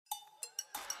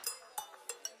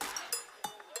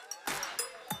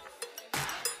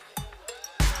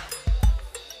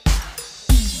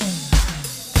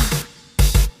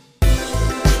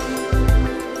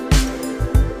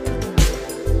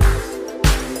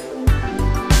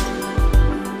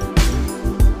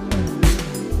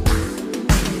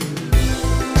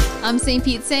I'm St.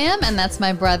 Pete Sam, and that's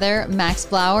my brother, Max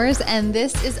Blowers, and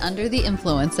this is Under the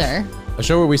Influencer, a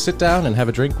show where we sit down and have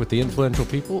a drink with the influential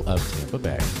people of Tampa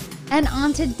Bay. And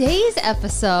on today's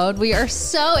episode, we are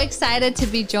so excited to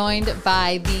be joined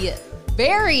by the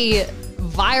very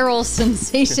viral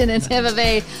sensation in Tampa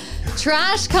Bay,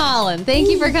 Trash Caulin. Thank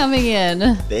you for coming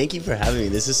in. Thank you for having me.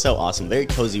 This is so awesome. Very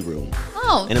cozy room.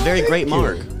 Oh, and a very great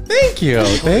Marg. Thank you.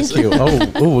 Thank you.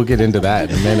 Oh, we'll get into that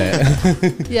in a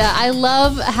minute. Yeah, I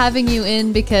love having you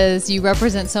in because you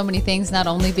represent so many things, not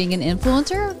only being an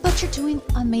influencer, but you're doing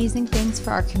amazing things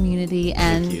for our community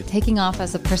and taking off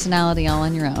as a personality all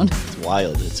on your own. It's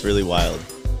wild. It's really wild.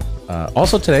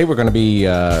 Also today, we're going to be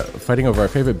fighting over our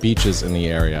favorite beaches in the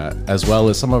area, as well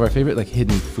as some of our favorite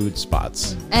hidden food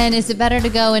spots. And is it better to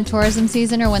go in tourism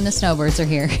season or when the snowbirds are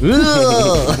here?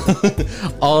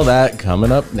 All that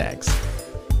coming up next.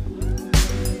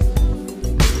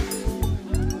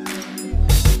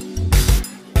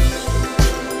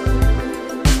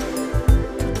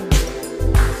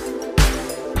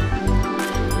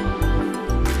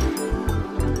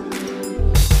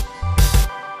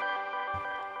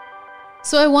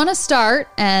 So I want to start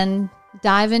and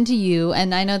dive into you.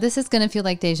 And I know this is going to feel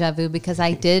like deja vu because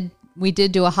we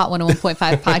did do a Hot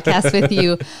 101.5 podcast with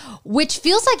you, which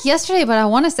feels like yesterday, but I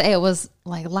want to say it was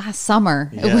like last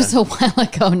summer. Yeah. It was a while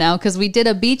ago now because we did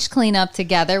a beach cleanup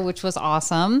together, which was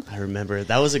awesome. I remember.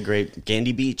 That was a great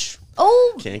Gandy Beach.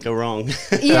 Oh, can't go wrong.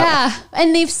 Yeah.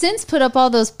 And they've since put up all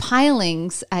those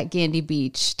pilings at Gandy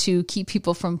Beach to keep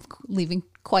people from leaving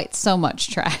quite so much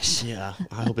trash. Yeah,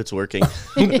 I hope it's working.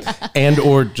 And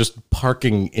or just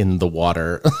parking in the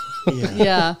water.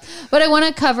 Yeah. But I want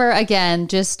to cover again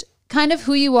just kind of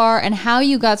who you are and how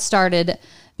you got started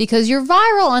because you're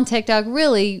viral on TikTok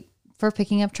really for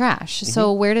picking up trash.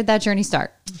 So where did that journey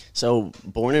start? So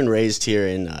born and raised here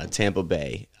in Tampa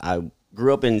Bay. I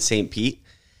grew up in St. Pete,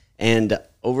 and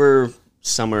over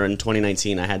summer in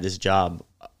 2019, I had this job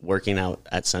working out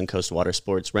at Suncoast Water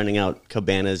Sports, renting out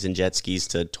cabanas and jet skis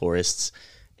to tourists.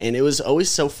 And it was always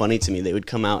so funny to me. They would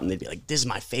come out and they'd be like, this is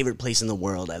my favorite place in the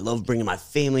world. I love bringing my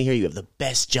family here. You have the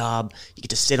best job. You get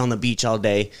to sit on the beach all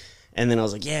day. And then I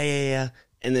was like, yeah.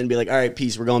 And then be like, all right,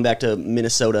 peace. We're going back to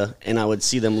Minnesota. And I would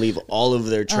see them leave all of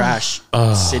their trash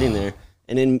sitting there.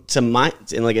 And in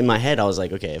my head, I was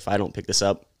like, okay, if I don't pick this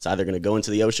up, it's either going to go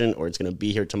into the ocean or it's going to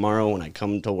be here tomorrow when I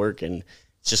come to work and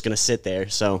it's just going to sit there.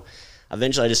 So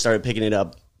eventually I just started picking it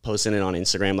up, posting it on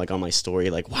Instagram, like on my story,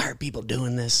 like, why are people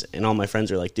doing this? And all my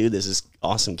friends were like, dude, this is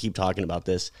awesome. Keep talking about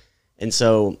this. And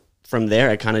so from there,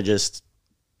 I kind of just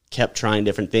kept trying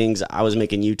different things. I was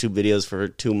making YouTube videos for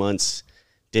 2 months,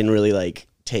 didn't really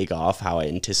take off how I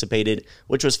anticipated,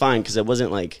 which was fine because it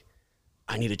wasn't like,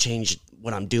 I need to change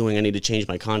what I'm doing. I need to change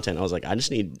my content. I was like, I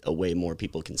just need a way more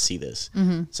people can see this.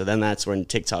 Mm-hmm. So then that's when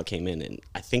TikTok came in. And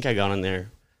I think I got on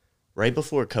there right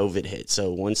before COVID hit.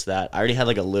 So once that, I already had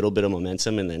a little bit of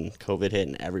momentum, and then COVID hit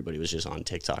and everybody was just on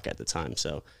TikTok at the time.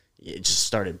 So it just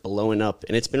started blowing up,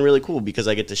 and it's been really cool because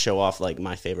I get to show off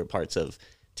my favorite parts of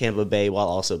Tampa Bay while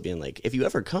also being like, if you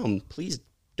ever come, please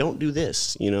don't do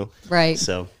this, Right.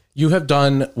 So you have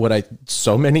done what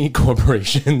so many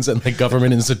corporations and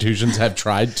government institutions have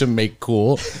tried to make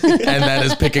cool, and that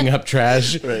is picking up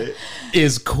trash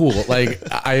is cool.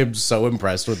 I am so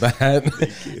impressed with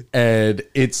that. And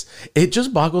it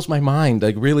just boggles my mind,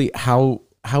 really how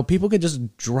people can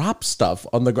just drop stuff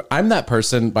on the ground. I'm that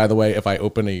person, by the way, if I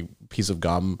open a piece of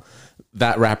gum,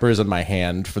 that wrapper is in my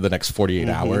hand for the next 48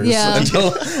 hours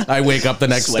until I wake up the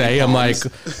next day. I'm like,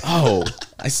 oh,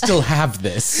 I still have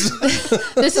this.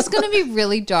 This is going to be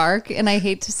really dark, and I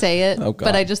hate to say it,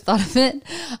 but I just thought of it.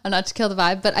 Not to kill the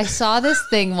vibe, but I saw this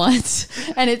thing once,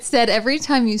 and it said every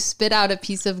time you spit out a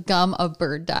piece of gum, a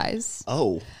bird dies.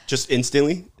 Oh, just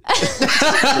instantly?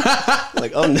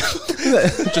 Oh no.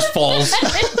 Just falls.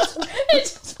 It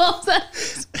just falls out.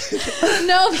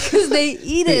 No, because they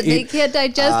eat it. They can't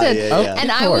digest it. Yeah.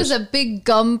 And I was a big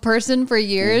gum person for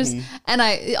years. And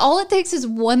all it takes is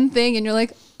one thing and you're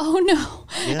like, oh no.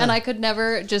 Yeah. And I could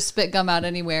never just spit gum out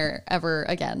anywhere ever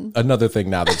again. Another thing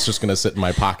now that's just going to sit in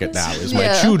my pocket now is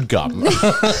my chewed gum.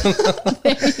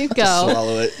 There you go. Just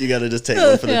swallow it. You got to just take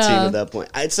one for the team at that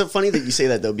point. It's so funny that you say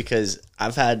that though, because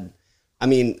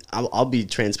I'll be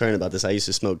transparent about this. I used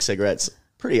to smoke cigarettes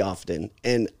pretty often,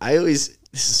 and this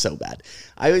is so bad.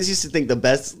 I always used to think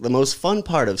the most fun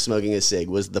part of smoking a cig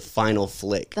was the final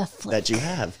flick that you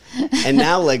have. And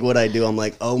now, what I do, I'm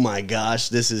like, oh my gosh,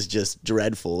 this is just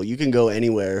dreadful. You can go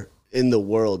anywhere in the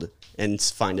world and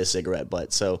find a cigarette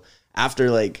butt. So after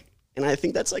and I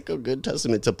think that's a good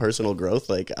testament to personal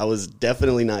growth. I was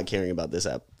definitely not caring about this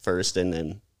at first, and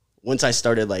then once I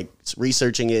started like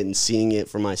researching it and seeing it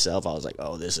for myself, I was like,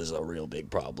 oh, this is a real big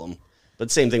problem. But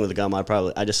same thing with the gum.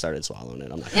 I just started swallowing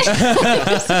it. I'm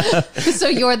not. So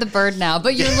you're the bird now,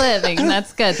 but you're living.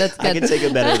 That's good. That's good. I can take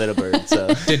it better than a bird.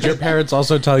 So did your parents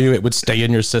also tell you it would stay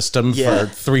in your system for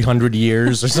 300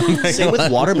 years or something? Same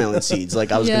with watermelon seeds.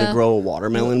 Like I was going to grow a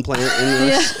watermelon plant in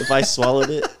this if I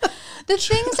swallowed it. The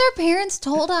things our parents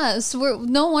told us.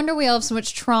 No wonder we all have so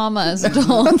much trauma as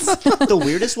adults. The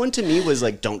weirdest one to me was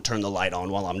like, don't turn the light on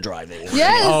while I'm driving.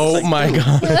 Yes. Oh like, my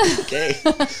God. Okay.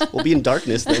 We'll be in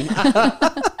darkness then.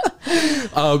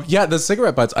 Yeah, the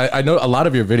cigarette butts. I know a lot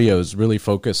of your videos really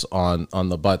focus on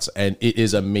the butts, and it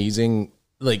is amazing.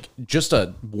 Like just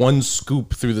one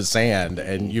scoop through the sand,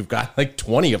 and you've got like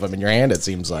 20 of them in your hand. It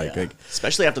seems like,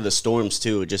 especially after the storms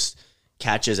too. It just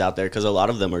catches out there because a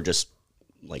lot of them are just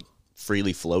like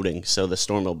freely floating. So the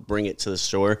storm will bring it to the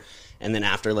shore, and then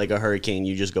after like a hurricane,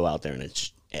 you just go out there and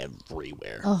it's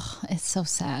everywhere. Oh, it's so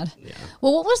sad. Yeah.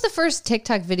 Well, what was the first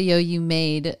TikTok video you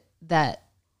made that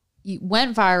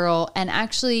went viral and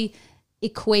actually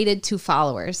equated to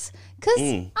followers? Because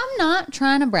I'm not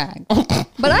trying to brag,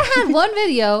 but I had one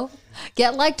video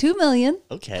get like 2 million.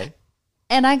 Okay.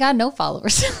 And I got no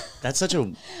followers. That's such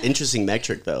an interesting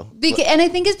metric, though. And I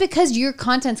think it's because your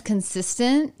content's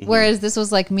consistent, whereas this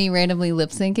was like me randomly lip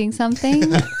syncing something.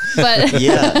 But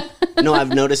yeah, no,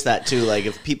 I've noticed that too. Like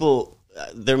if people,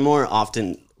 they're more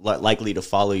often likely to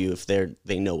follow you if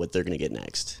they know what they're going to get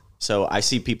next. So I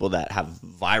see people that have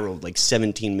viral like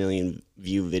 17 million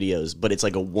view videos, but it's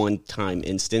like a one-time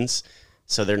instance,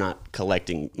 so they're not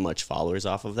collecting much followers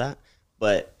off of that.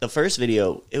 But the first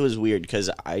video, it was weird because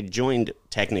I joined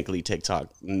technically TikTok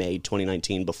May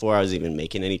 2019 before I was even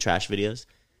making any trash videos.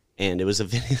 And it was a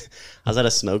video, I was at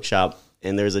a smoke shop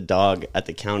and there's a dog at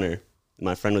the counter.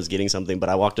 My friend was getting something, but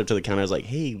I walked up to the counter. I was like,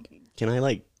 hey, can I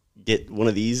like get one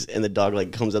of these? And the dog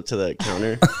like comes up to the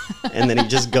counter and then he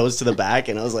just goes to the back.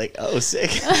 And I was like, oh,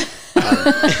 sick.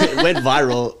 It went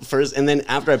viral first. And then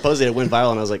after I posted it, went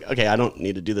viral and I was like, okay, I don't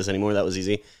need to do this anymore. That was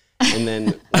easy. And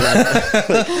then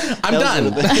I'm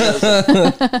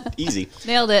done. Easy.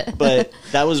 Nailed it. But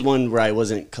that was one where I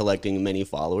wasn't collecting many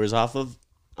followers off of.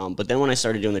 But then when I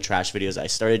started doing the trash videos, I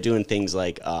started doing things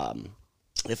like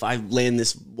if I land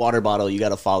this water bottle, you got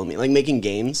to follow me. Like making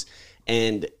games.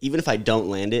 And even if I don't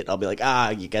land it, I'll be like,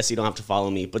 you guess you don't have to follow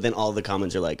me. But then all the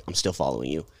comments are like, I'm still following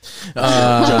you. Joke's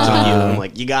on you. And I'm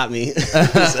like, you got me.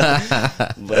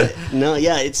 But no,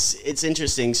 yeah, it's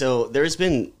interesting. So there's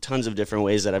been tons of different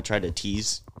ways that I've tried to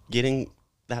tease getting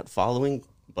that following,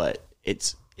 but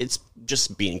it's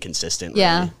just being consistent.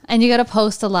 Yeah. Really. And you got to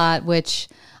post a lot, which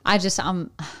I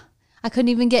couldn't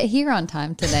even get here on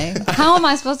time today. How am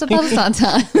I supposed to post on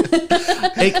time?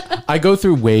 I go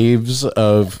through waves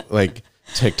of like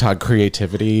TikTok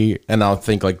creativity and I'll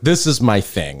think like, this is my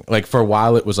thing. Like for a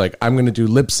while it was like, I'm going to do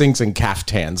lip syncs and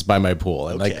caftans by my pool.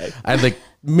 And like, I had like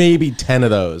maybe 10 of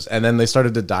those. And then they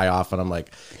started to die off and I'm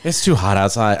like, it's too hot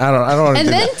outside. I don't want to do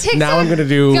then that. TikTok Now I'm going to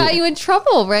do. got you in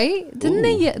trouble, right? Didn't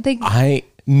they?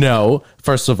 No,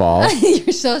 first of all,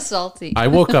 You're so salty. I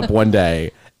woke up one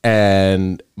day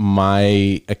and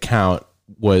my account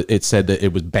it said that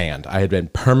it was banned. I had been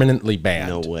permanently banned.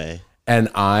 No way. And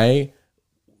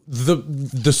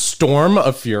the storm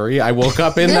of fury I woke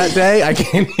up in that day, I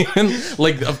can't even,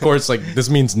 like, of course, like, this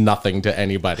means nothing to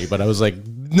anybody, but I was like,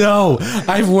 no,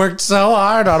 I've worked so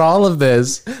hard on all of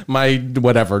this. My,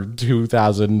 whatever,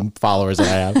 2,000 followers that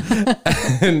I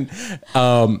have.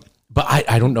 And, but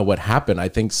I don't know what happened. I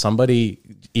think somebody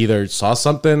either saw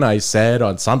something I said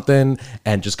on something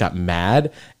and just got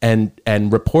mad and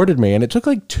reported me. And it took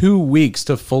like 2 weeks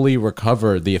to fully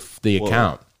recover the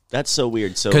account. That's so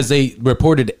weird. So because they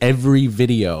reported every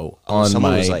video on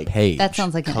my page. That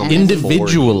sounds like an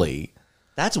individually.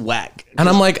 That's whack. And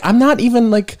I'm like, I'm not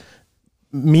even like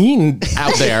mean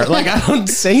out there. Like I don't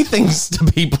say things to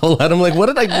people. And I'm like, what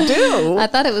did I do? I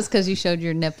thought it was because you showed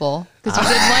your nipple. Because you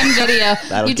did one video.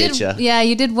 That'll get you. Yeah,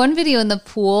 you did one video in the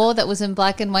pool that was in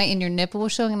black and white and your nipple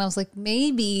was showing. And I was like,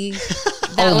 maybe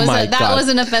that was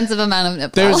an offensive amount of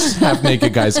nipple. There's half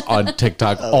naked guys on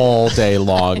TikTok all day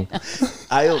long.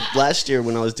 Last year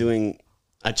when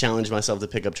I challenged myself to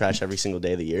pick up trash every single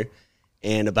day of the year.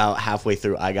 And about halfway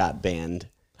through, I got banned.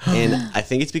 And I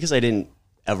think it's because I didn't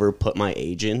ever put my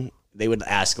age in. They would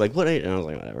ask like, what age? And I was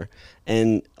like, whatever.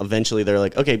 And eventually they're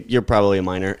like, okay, you're probably a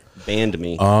minor. Banned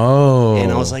me. Oh.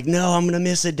 And I was like, no, I'm going to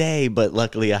miss a day. But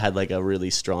luckily I had like a really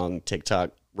strong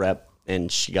TikTok rep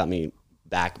and she got me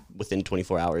back within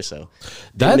 24 hours. So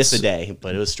didn't miss a day,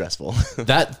 but it was stressful.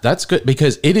 That's good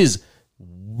because it is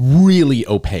really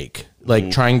opaque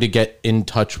like trying to get in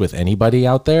touch with anybody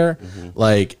out there.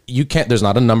 Like you can't, there's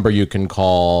not a number you can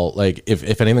call. Like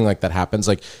if anything like that happens,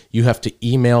 like you have to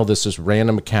email this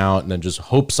random account and then just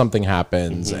hope something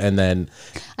happens. And then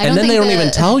they don't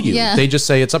even tell you. Yeah. They just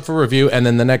say it's up for review. And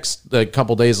then the next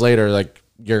couple days later, like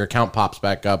your account pops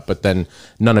back up, but then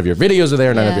none of your videos are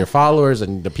there, none of your followers,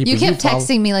 and the people you kept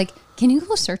texting me like, can you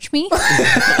go search me?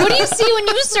 What do you see when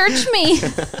you search me?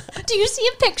 Do you see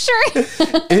a picture?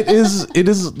 It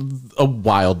is a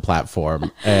wild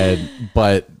platform,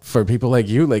 but for people like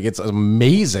you, like it's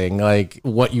amazing, like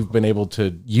what you've been able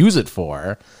to use it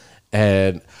for.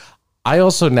 And I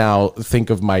also now think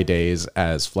of my days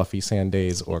as fluffy sand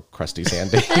days or crusty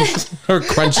sand days or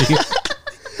crunchy.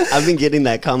 I've been getting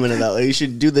that comment about you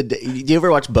should do the. Do you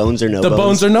ever watch Bones or No Bones? The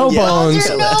Bones or No Bones. Bones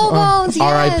or No Bones. Yes.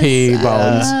 R.I.P. Bones.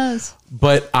 Yes.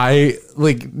 But I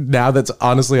like now. That's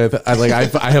honestly,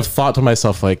 I have thought to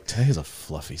myself like today's a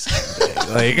fluffy Sunday.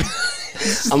 Like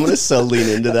I'm gonna so lean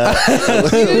into that.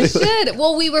 You should.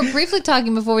 Well, we were briefly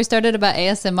talking before we started about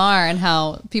ASMR and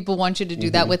how people want you to do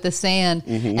that with the sand,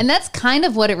 and that's kind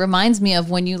of what it reminds me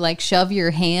of when you like shove your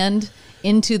hand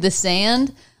into the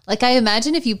sand. Like, I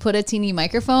imagine if you put a teeny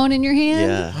microphone in your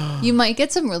hand, you might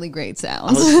get some really great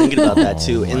sounds. I was thinking about that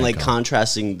too. And like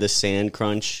contrasting the sand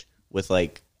crunch with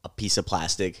like a piece of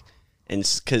plastic. And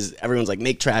because everyone's like,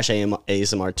 make trash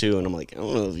ASMR too. And I'm like, I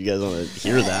don't know if you guys want to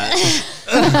hear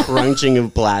that. Crunching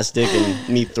of plastic and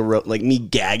me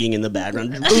gagging in the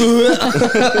background.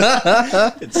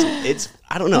 It's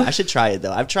I don't know. I should try it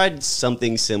though. I've tried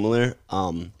something similar.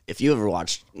 If you ever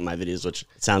watched my videos, which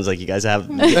it sounds like you guys have,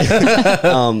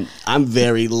 I'm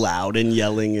very loud and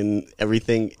yelling and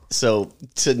everything. So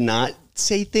to not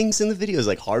say things in the video is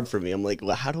like hard for me. I'm like,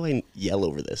 well, how do I yell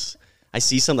over this? I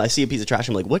see a piece of trash.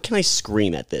 I'm like, what can I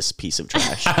scream at this piece of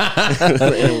trash? And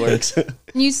it works.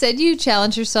 You said you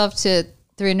challenged yourself to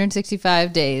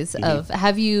 365 days of,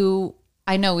 have you,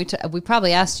 I know we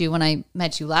probably asked you when I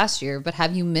met you last year, but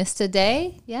have you missed a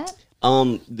day yet?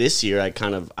 This year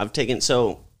I've taken,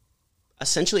 so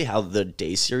essentially how the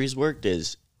day series worked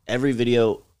is every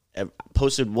video,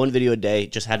 posted one video a day,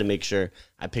 just had to make sure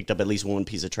I picked up at least one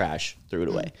piece of trash, threw it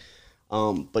away.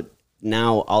 But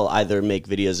now I'll either make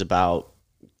videos about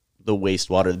the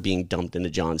wastewater being dumped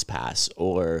into John's Pass,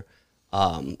 or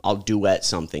I'll duet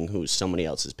something somebody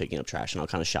else is picking up trash, and I'll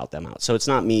kind of shout them out. So it's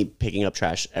not me picking up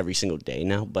trash every single day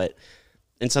now,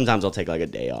 and sometimes I'll take like a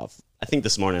day off. I think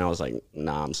this morning I was like,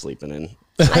 nah, I'm sleeping in.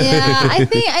 Yeah,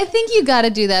 I think you got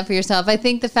to do that for yourself. I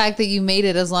think the fact that you made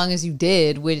it as long as you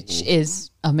did, which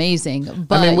is amazing,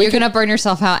 but you're going to burn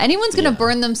yourself out. Anyone's going to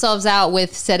burn themselves out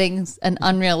with setting an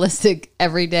unrealistic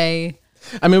everyday.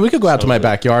 I mean, we could go out to my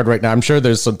backyard right now. I'm sure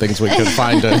there's some things we could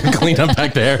find to clean up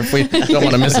back there if we don't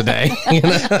want to miss a day. You know?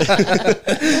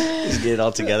 Just get it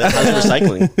all together. How's your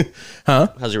recycling? Huh?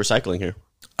 How's your recycling here?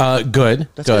 Good.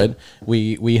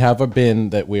 We have a bin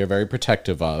that we are very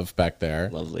protective of back there.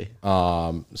 Lovely.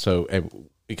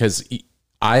 Because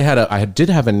I did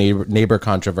have a neighbor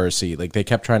controversy. Like they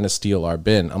kept trying to steal our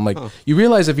bin. I'm like, you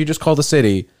realize if you just call the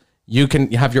city, you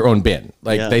can have your own bin.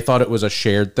 Like they thought it was a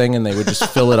shared thing, and they would just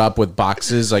fill it up with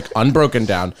boxes, like unbroken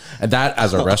down. And that,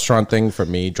 as a restaurant thing, for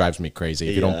me, drives me crazy.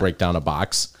 If you don't break down a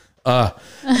box. One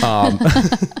of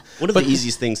the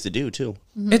easiest things to do too.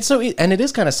 It's so and it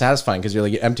is kind of satisfying because you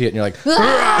empty it and you're like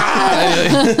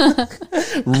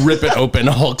rip it open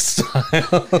Hulk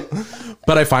style.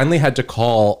 But I finally had to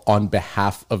call on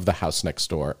behalf of the house next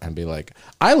door and be like,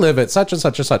 I live at such and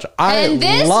such and such. I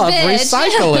love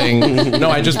recycling.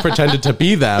 No, I just pretended to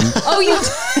be them. Oh,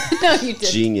 you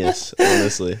did. Genius,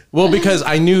 honestly. Well, because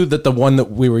I knew that the one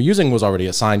that we were using was already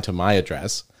assigned to my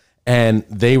address. And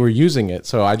they were using it,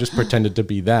 so I just pretended to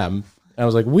be them. And I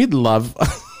was like, we'd love a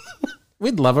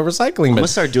recycling bin. I'm gonna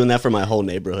start doing that for my whole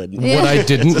neighborhood. Yeah. What I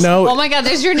didn't know. Oh my God,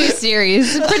 there's your new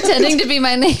series, pretending to be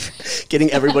my neighbor. Getting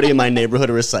everybody in my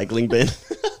neighborhood a recycling bin.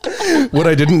 What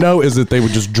I didn't know is that they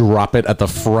would just drop it at the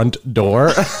front door.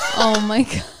 Oh my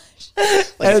gosh.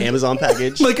 Like an Amazon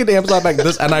package. Like an Amazon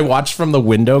package. And I watched from the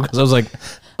window because I was like,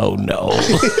 oh no.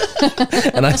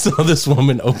 And I saw this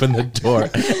woman open the door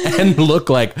and look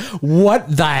like, what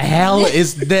the hell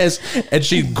is this? And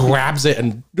she grabs it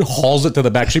and hauls it to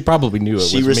the back. She probably knew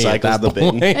it was me at that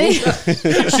point.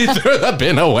 She threw the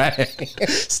bin away.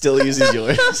 Still uses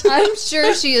yours. I'm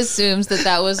sure she assumes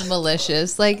that was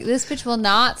malicious. Like, this bitch will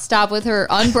not stop with her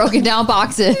unbroken down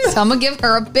boxes. I'm going to give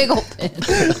her a big old bin.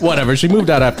 Whatever. She moved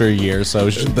out after a year, so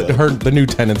the new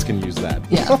tenants can use that.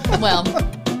 Yeah, well...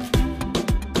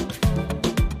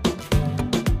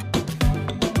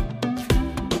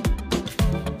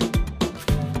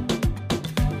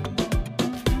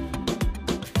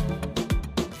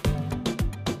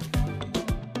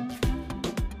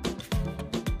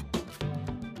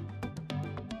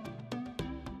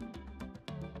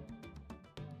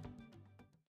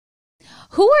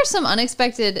 Who are some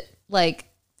unexpected, like,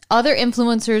 other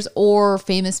influencers or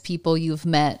famous people you've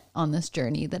met on this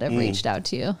journey that have reached out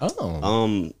to you?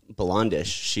 Blondish.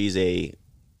 She's a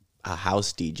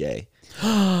house DJ.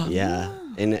 Yeah.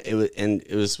 And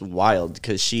it was wild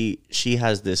because she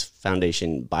has this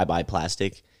foundation, Bye Bye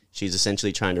Plastic. She's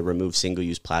essentially trying to remove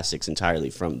single-use plastics entirely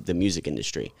from the music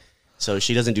industry. So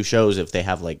she doesn't do shows if they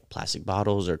have like plastic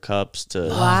bottles or cups to.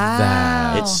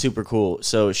 Wow. It's super cool.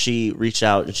 So she reached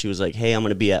out and she was like, "Hey, I'm going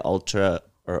to be at Ultra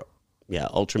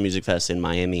Music Fest in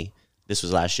Miami." This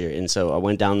was last year. And so I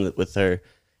went down with her,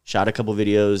 shot a couple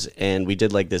videos, and we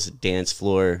did like this dance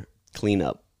floor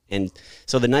cleanup. And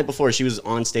so the night before, she was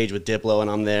on stage with Diplo, and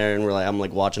I'm there, and I'm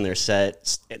like watching their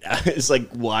set. It's like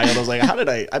wild. I was like, how did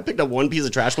I picked up one piece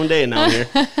of trash one day, and now I'm here.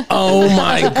 Oh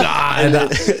my God.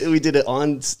 And we did it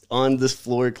on this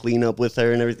floor cleanup with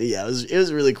her and everything. Yeah, it was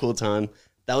a really cool time.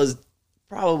 That was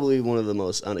probably one of the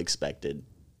most unexpected.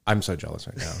 I'm so jealous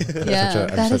right now. Yeah,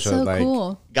 that is so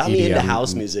cool. Got me into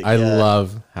house music. I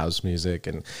love house music,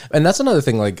 and that's another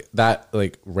thing. Like that,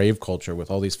 like rave culture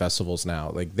with all these festivals now,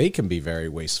 like they can be very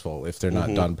wasteful if they're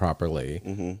not done properly.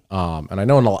 And I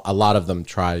know a lot of them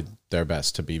try their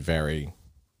best to be very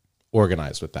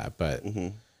organized with that, but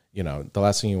you know, the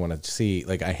last thing you want to see,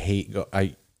 like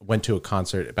I went to a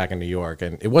concert back in New York,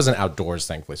 and it wasn't outdoors,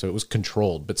 thankfully, so it was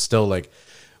controlled, but still, like.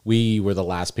 We were the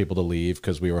last people to leave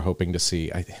because we were hoping to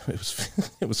see.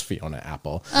 It was Fiona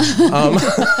Apple,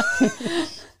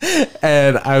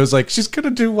 and I was like, "She's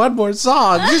gonna do one more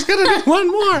song. She's gonna do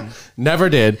one more." Never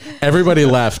did. Everybody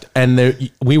left, and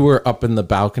we were up in the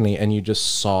balcony, and you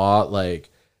just saw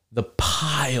like the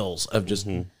piles of just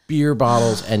beer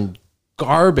bottles and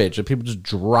garbage that people just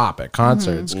drop at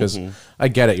concerts. Because I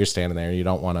get it, you're standing there, and you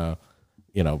don't want to.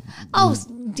 You know,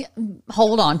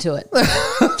 Hold on to it.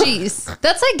 Jeez,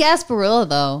 that's like Gasparilla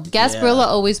though. Gasparilla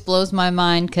always blows my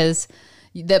mind because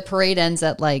the parade ends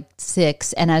at like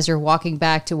 6, and as you're walking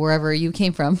back to wherever you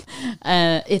came from,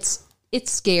 it's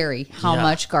scary how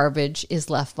much garbage is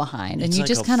left behind, and you like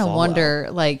just kind of wonder.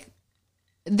 Like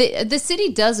the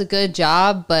city does a good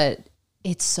job, but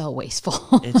it's so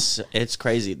wasteful. It's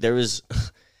crazy. There was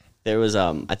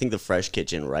I think the Fresh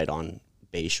Kitchen right on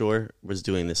Bayshore was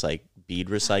doing this like bead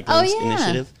recycling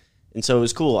initiative. And so it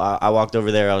was cool. I walked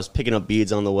over there. I was picking up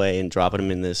beads on the way and dropping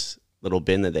them in this little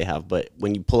bin that they have. But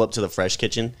when you pull up to the Fresh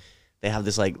Kitchen, they have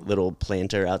this like little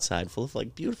planter outside full of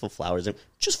like beautiful flowers and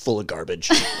just full of garbage.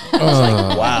 I was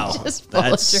like, wow,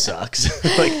 that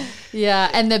sucks. Like, yeah,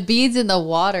 and the beads in the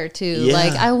water too. Yeah.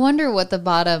 Like, I wonder what the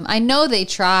bottom. I know they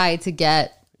try to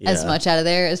get as much out of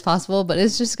there as possible, but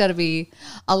it's just got to be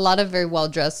a lot of very well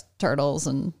dressed turtles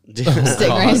and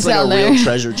stingrays it's like down a there. Real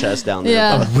treasure chest down there.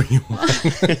 Yeah.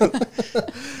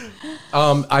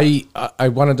 I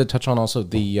wanted to touch on also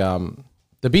the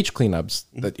beach cleanups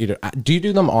that do you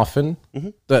do them often?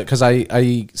 Because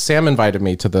Sam invited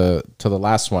me to the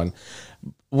last one.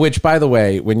 Which, by the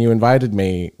way, when you invited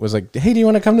me, was like, "Hey, do you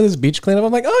want to come to this beach cleanup?"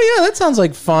 I'm like, "Oh yeah, that sounds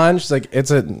like fun." She's like, "It's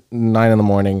at 9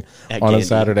 a.m. on a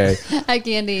Saturday at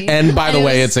Gandy." And by the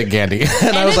way, it's at Gandy.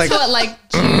 And I was like, "What, like?"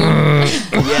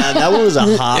 Yeah, that one was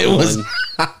a hot one.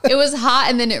 It was hot,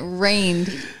 and then it rained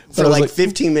for like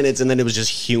 15 minutes, and then it was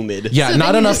just humid. Yeah, so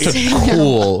not enough to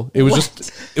cool. It was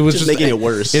just making it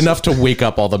worse. Enough to wake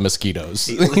up all the mosquitoes.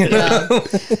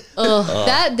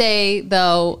 That day,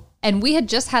 though. And we had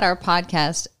just had our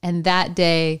podcast, and that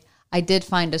day I did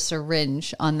find a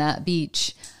syringe on that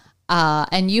beach.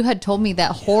 And you had told me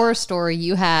that horror story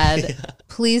you had. Yeah.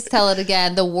 Please tell it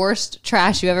again. The worst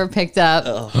trash you ever picked up.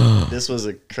 Oh, this was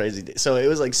a crazy day. So it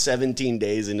was like 17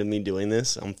 days into me doing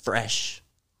this. I'm fresh,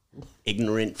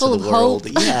 ignorant full to the of world.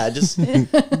 Hope. Yeah, just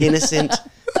innocent.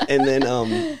 And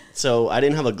then, so I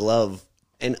didn't have a glove.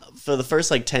 And for the first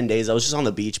like 10 days, I was just on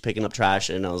the beach picking up trash,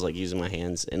 and I was like using my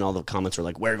hands, and all the comments were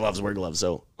like, wear gloves, wear gloves.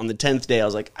 So on the 10th day, I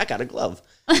was like, I got a glove.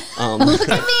 Look at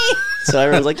me. So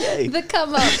everyone's like, yay. The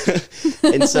come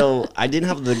up. And so I didn't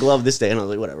have the glove this day, and I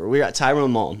was like, whatever. We were at Tyrone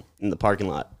Mall in the parking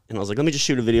lot, and I was like, let me just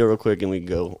shoot a video real quick, and we can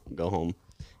go home.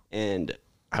 And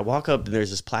I walk up, and there's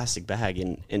this plastic bag,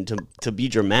 and to be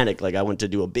dramatic, like I went to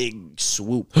do a big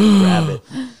swoop, grab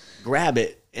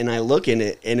it. And I look in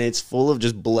it, and it's full of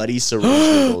just bloody syringe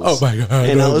needles. Oh my God.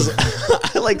 And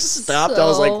I like stopped. I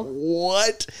was like,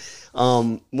 what?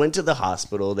 Went to the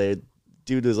hospital.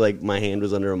 Dude was like, my hand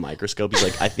was under a microscope. He's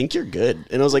like, I think you're good.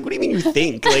 And I was like, what do you mean you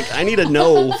think? Like, I need to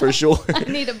know for sure. I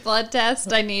need a blood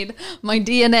test. I need my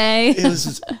DNA. It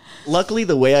was luckily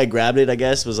the way I grabbed it, I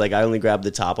guess, was like I only grabbed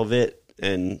the top of it,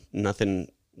 and nothing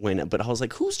but I was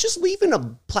like, who's just leaving a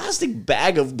plastic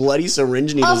bag of bloody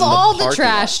syringe needles Of all in the parking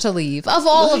trash lot? to leave, of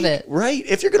all of it. Right.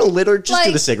 If you're going to litter, just do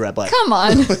Like, the cigarette butt. Come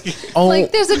on.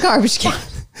 Like, there's a garbage can.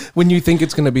 When you think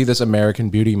it's going to be this American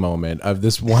Beauty moment of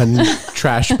this one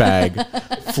trash bag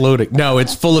floating. No,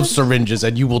 it's full of syringes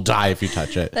and you will die if you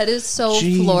touch it. That is so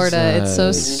Florida. It's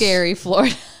so scary,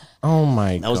 Florida. Oh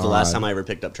my God. That was the last time I ever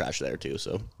picked up trash there too.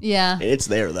 So Yeah. and it's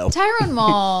there though. Tyrone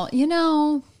Mall,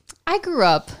 I grew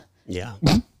up Yeah.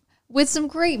 with some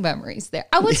great memories there.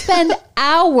 I would spend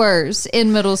hours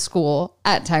in middle school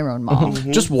at Tyrone Mall.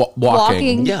 Just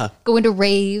walking. Yeah. Going to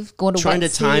rave, going to Trying to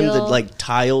wet time the seal. like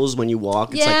tiles when you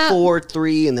walk. It's Yeah. like 4,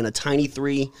 3, and then a tiny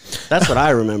 3. That's what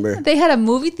I remember. They had a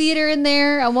movie theater in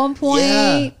there at one point.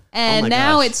 Yeah. And Oh my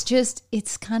now gosh.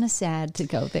 it's kind of sad to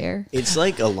go there. It's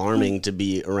like alarming to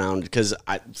be around because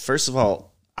first of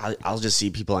all, I'll just see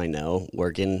people I know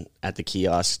working at the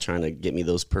kiosk trying to get me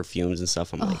those perfumes and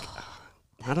stuff. I'm like,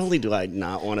 not only do I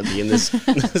not want to be in this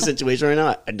situation right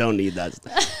now, I don't need that.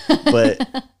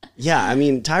 But yeah, I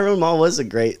mean, Tyrone Mall was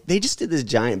they just did this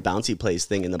giant bouncy place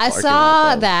thing in the I parking saw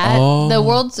lot. though. that. The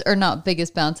world's or not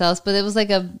biggest bounce house, but it was like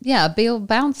a big old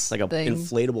bounce Like a thing.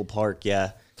 inflatable park,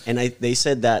 yeah. And they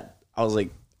said that, I was like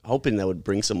hoping that would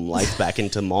bring some life back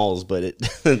into malls, but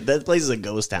that place is a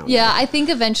ghost town. Yeah, now. I think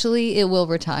eventually it will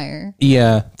retire.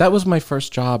 Yeah, that was my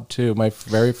first job too. My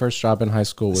very first job in high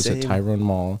school was Same. at Tyrone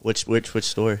Mall. Which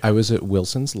store? I was at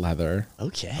Wilson's Leather.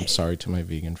 Okay. I'm sorry to my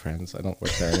vegan friends. I don't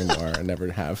work there anymore. I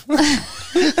never have.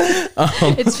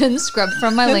 It's been scrubbed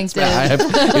from my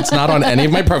LinkedIn. It's not on any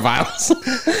of my profiles.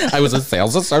 I was a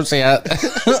sales associate.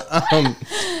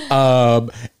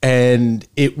 And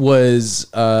it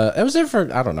was, I was there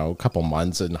for, I don't know, a couple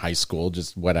months in high school,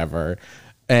 just whatever.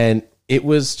 And it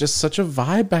was just such a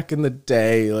vibe back in the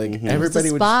day. Like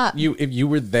everybody would, spot. if you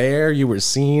were there, you were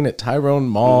seen at Tyrone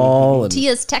Mall. And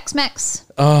Tia's Tex-Mex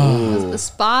was the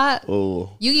spot.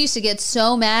 Oh. You used to get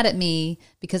so mad at me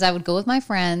because I would go with my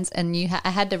friends and I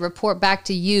had to report back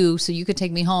to you so you could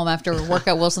take me home after work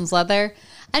at Wilson's Leather.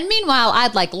 And meanwhile,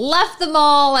 I'd like left the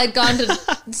mall. I'd gone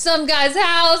to some guy's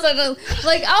house and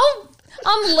like, oh,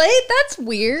 I'm late. That's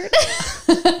weird.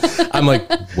 I'm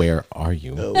like, where are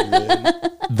you?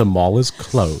 The mall is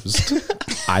closed.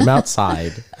 I'm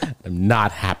outside. I'm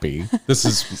not happy. This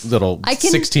is little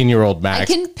 16-year-old Max I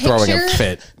can throwing picture a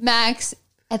fit. Max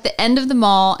at the end of the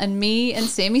mall and me and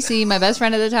Sammy C, my best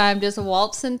friend at the time, just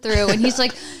waltzing through. And he's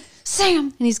like, Sam.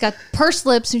 And he's got pursed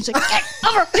lips. And he's like, get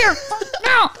over here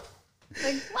now.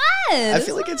 Like, what? I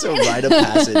feel like it's a rite of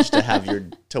passage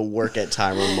to work at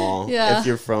Tyrone Mall Yeah. if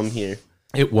you're from here.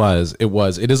 It was.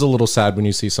 It is a little sad when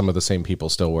you see some of the same people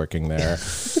still working there.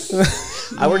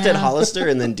 I worked at Hollister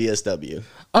and then DSW.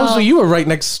 So you were right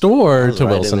next door to right in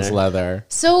Wilson's there. Leather.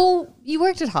 So you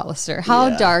worked at Hollister. How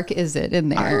Yeah. dark is it in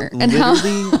there? And how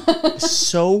Literally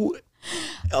so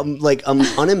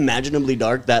unimaginably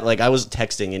dark that like I was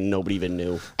texting and nobody even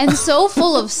knew. and so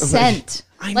full of scent.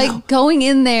 I know. Like going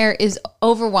in there is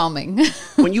overwhelming.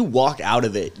 When you walk out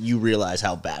of it, you realize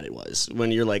how bad it was.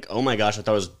 When you're like, oh my gosh, I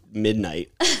thought it was midnight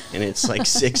and it's like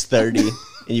 6:30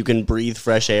 and you can breathe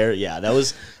fresh air. Yeah,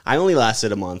 I only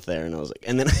lasted a month there and I was like,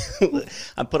 and then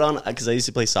I put on, because I used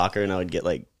to play soccer and I would get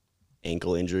like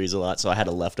ankle injuries a lot. So I had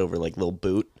a leftover like little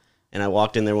boot and I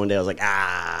walked in there one day. I was like,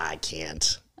 I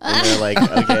can't. And they're like,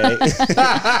 okay.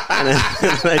 and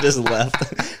I just left.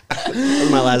 That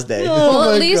was my last day.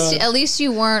 Well, at least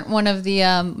you weren't one of the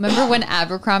remember when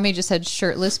Abercrombie just had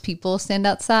shirtless people stand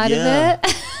outside Yeah. of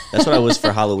it? That's what I was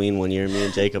for Halloween one year, me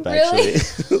and Jacob, Really?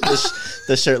 actually.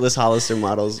 the shirtless Hollister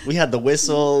models. We had the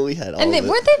whistle. We had all And of it.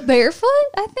 weren't they barefoot,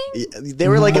 I think? Yeah, they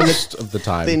were like in Most of the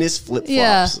time. thinnest flip-flops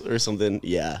Yeah. or something.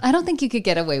 Yeah. I don't think you could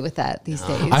get away with that these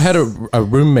days. I had a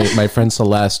roommate, my friend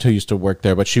Celeste, who used to work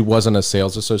there, but she wasn't a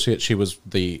sales associate. She was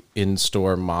the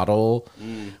in-store model,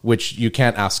 which you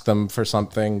can't ask them for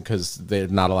something because they're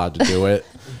not allowed to do it.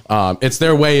 It's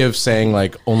their way of saying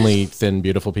like only thin,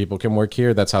 beautiful people can work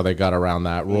here. That's how they got around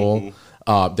that rule.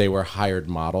 They were hired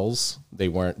models. They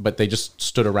weren't, but they just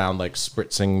stood around like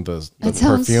spritzing the That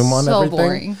sounds perfume on so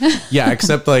everything. boring. Yeah,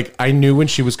 except like I knew when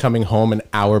she was coming home an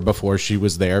hour before she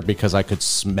was there because I could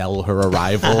smell her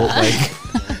arrival.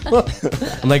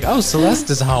 Like I'm like, oh, Celeste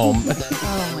is home.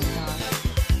 Oh my god.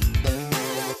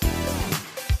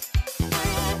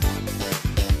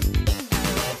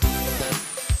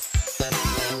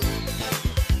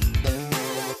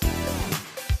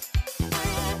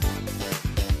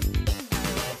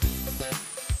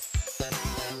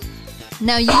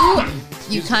 Now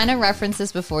you kind of referenced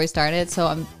this before we started, so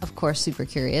I'm of course super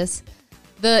curious.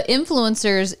 the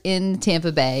influencers in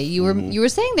Tampa Bay, you were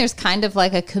saying there's kind of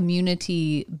like a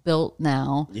community built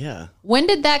now. Yeah. When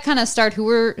did that kind of start? Who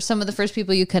were some of the first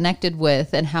people you connected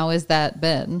with, and how has that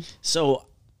been? So,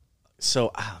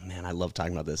 oh man, I love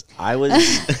talking about this.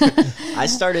 I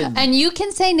started, and you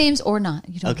can say names or not.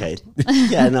 You don't okay.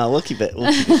 Yeah, no, we'll keep it.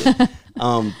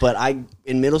 But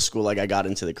in middle school, like I got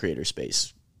into the creator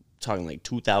space, talking like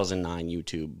 2009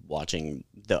 YouTube, watching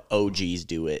the OGs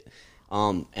do it.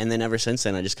 And then ever since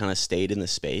then, I just kind of stayed in the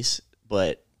space.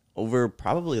 But over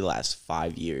probably the last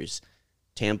 5 years,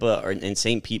 Tampa and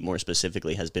St. Pete more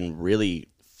specifically has been really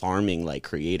farming like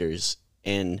creators.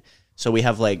 And so we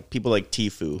have like people like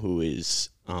Tifu, who is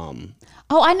Oh,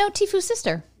 I know Tifu's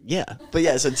sister. yeah. But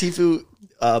yeah, so Tifu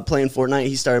playing Fortnite,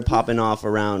 he started popping off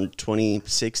around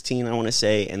 2016, I want to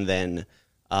say. And then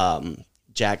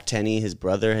Jack Tenney, his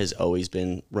brother, has always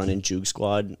been running Juke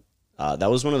Squad. That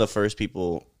was one of the first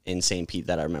people in St. Pete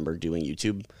that I remember doing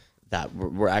YouTube that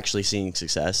were actually seeing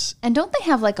success. And don't they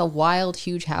have like a wild,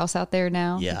 huge house out there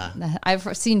now? Yeah.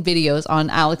 I've seen videos on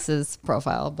Alex's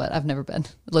profile, but I've never been.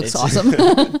 It looks awesome.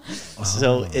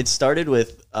 So it started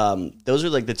with, those are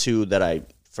like the two that I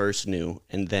first knew.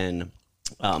 And then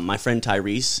my friend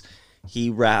Tyrese,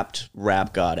 he rapped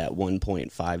Rap God at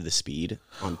 1.5 the speed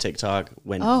on TikTok,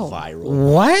 went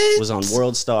viral. What? Was on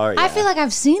World Star. I feel like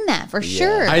I've seen that for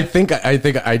sure. I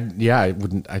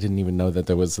didn't even know that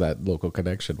there was that local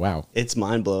connection. Wow. It's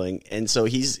mind blowing. And so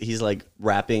he's like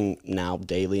rapping now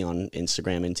daily on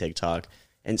Instagram and TikTok.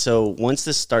 And so once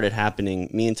this started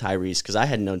happening, me and Tyrese, because I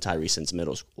had known Tyrese since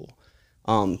middle school.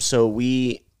 So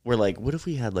we were like, what if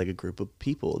we had like a group of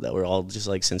people that were all just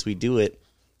like, since we do it,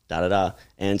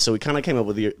 and so we kind of came up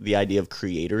with the idea of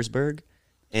Creatorsburg,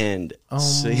 and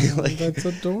that's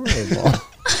adorable.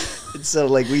 So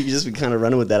like we kind of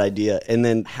running with that idea, and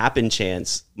then happen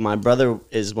chance, my brother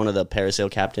is one of the parasail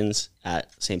captains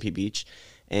at St. Pete Beach,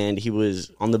 and he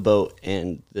was on the boat,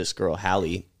 and this girl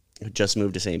Hallie, who just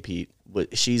moved to St. Pete,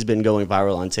 she's been going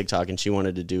viral on TikTok, and she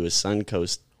wanted to do a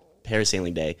Suncoast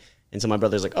parasailing day. And so my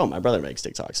brother's like, oh, my brother makes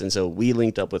TikToks, and so we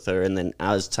linked up with her, and then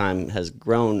as time has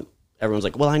grown, everyone's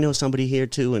like, well, I know somebody here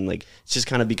too. And like, it's just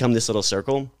kind of become this little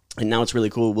circle. And now it's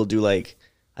really cool. We'll do like,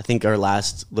 I think our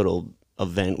last little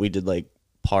event, we did like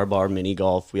par bar mini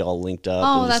golf. We all linked up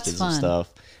and just did some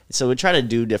stuff. So we try to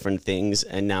do different things.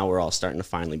 And now we're all starting to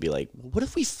finally be like, what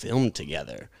if we filmed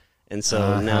together? And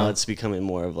so now it's becoming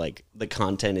more of like the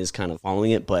content is kind of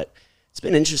following it. But it's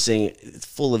been interesting. It's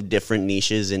full of different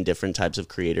niches and different types of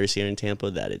creators here in Tampa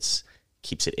that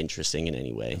keeps it interesting in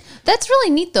any way. That's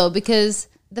really neat though, because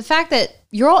the fact that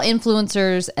you're all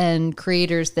influencers and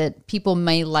creators that people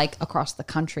may like across the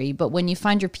country, but when you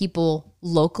find your people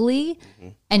locally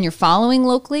and you're following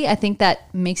locally, I think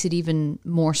that makes it even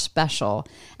more special.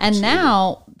 And Absolutely.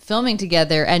 Now filming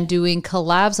together and doing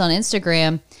collabs on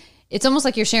Instagram, it's almost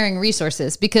like you're sharing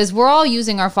resources because we're all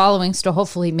using our followings to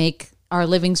hopefully make our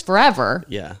livings forever.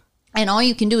 Yeah. And all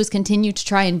you can do is continue to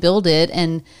try and build it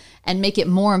and make it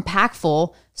more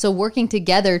impactful. So working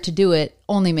together to do it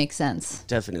only makes sense.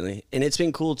 Definitely. And it's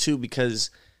been cool too because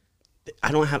I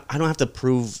don't have to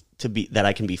prove that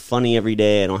I can be funny every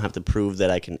day. I don't have to prove that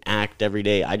I can act every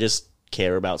day. I just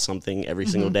care about something every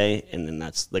single day, and then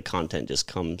that's the content just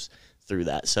comes through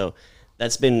that. So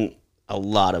that's been a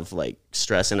lot of like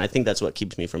stress, and I think that's what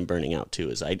keeps me from burning out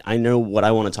too, is I know what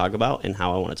I want to talk about and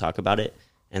how I want to talk about it.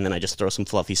 And then I just throw some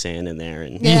fluffy sand in there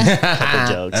and a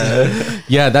couple jokes.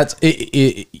 Yeah, that's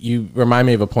it. You remind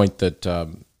me of a point that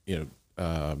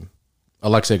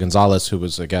Alexia Gonzalez, who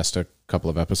was a guest a couple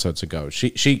of episodes ago,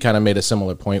 she kind of made a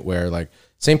similar point where like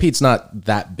St. Pete's not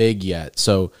that big yet,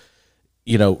 so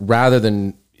rather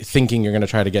than thinking you're going to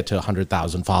try to get to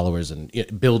 100,000 followers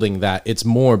and building that, it's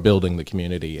more building the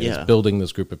community. It's building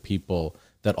this group of people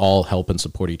that all help and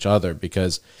support each other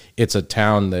because it's a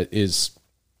town that is.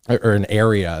 Or an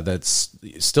area that's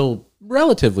still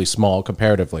relatively small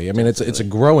comparatively. I mean, it's a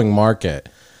growing market.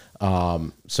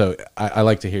 So I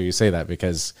like to hear you say that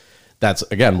because that's,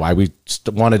 again, why we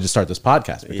wanted to start this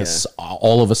podcast because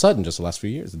all of a sudden, just the last few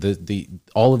years,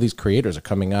 all of these creators are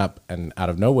coming up and out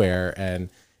of nowhere, and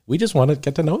we just want to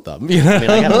get to know them. I mean,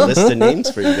 I got a list of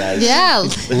names for you guys. Yeah,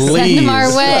 send them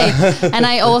our way. And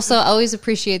I also always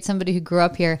appreciate somebody who grew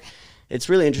up here. It's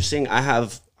really interesting.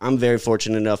 I'm very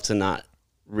fortunate enough to not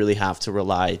really have to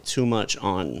rely too much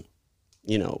on,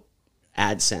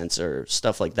 AdSense or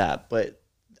stuff like that. But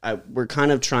we're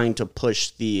kind of trying to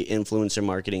push the influencer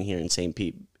marketing here in St.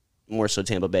 Pete, more so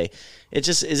Tampa Bay. It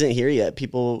just isn't here yet.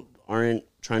 People aren't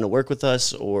trying to work with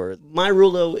us. Or my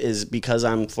rule, though, is because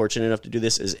I'm fortunate enough to do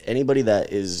this, is anybody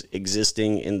that is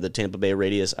existing in the Tampa Bay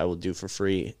radius, I will do for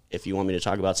free. If you want me to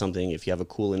talk about something, if you have a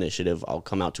cool initiative, I'll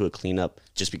come out to a cleanup,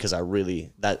 just because I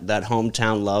really, that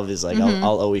hometown love is like,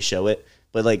 I'll always show it.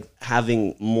 But like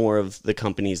having more of the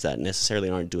companies that necessarily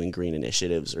aren't doing green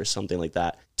initiatives or something like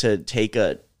that to take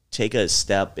a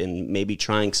step in maybe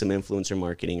trying some influencer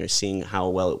marketing or seeing how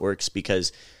well it works,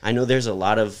 because I know there's a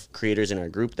lot of creators in our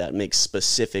group that make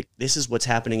specific, this is what's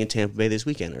happening in Tampa Bay this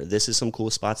weekend, or this is some cool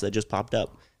spots that just popped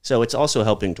up. So it's also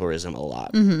helping tourism a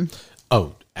lot.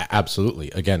 Oh,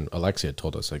 absolutely. Again, Alexia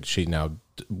told us like she now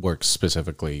works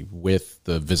specifically with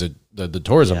the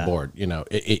tourism board. You know,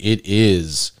 it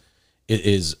is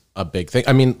a big thing.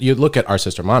 I mean, you look at our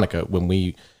sister Monica,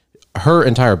 her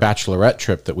entire bachelorette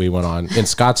trip that we went on in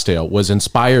Scottsdale was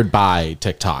inspired by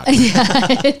TikTok. Yeah,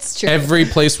 it's true. Every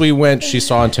place we went, she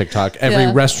saw on TikTok.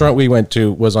 Every restaurant we went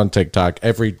to was on TikTok.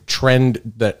 Every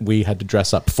trend that we had to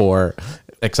dress up for,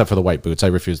 except for the white boots. I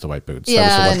refused the white boots.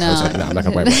 Yeah, I was like, no, I'm not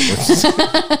going to wear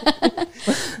white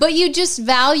boots. But you just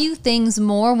value things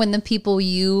more when the people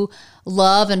you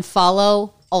love and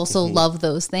follow also love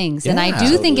those things. And I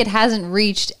do think it hasn't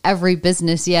reached every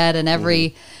business yet, and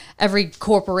every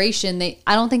corporation.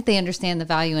 I don't think they understand the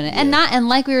value in it. And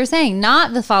like we were saying,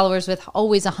 not the followers with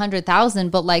always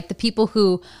 100,000, but like the people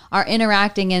who are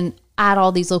interacting and at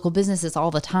all these local businesses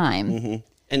all the time.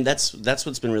 And that's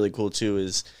what's been really cool too,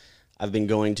 is I've been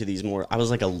going to these more, I was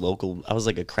like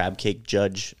a crab cake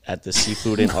judge at the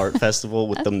Seafood and Art Festival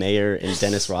with the mayor and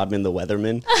Dennis Rodman, the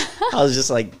weatherman. I was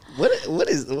just like, what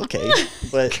is, okay.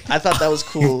 But I thought that was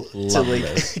cool to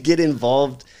like get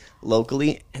involved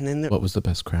locally. And then what was the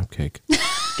best crab cake?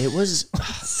 It was,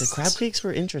 the crab cakes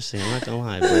were interesting, I'm not gonna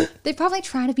lie. But they probably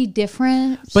try to be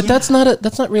different. But that's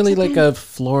not really like a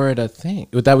Florida thing.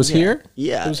 That was here?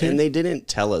 Yeah, was here? And they didn't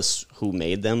tell us who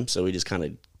made them, so we just kind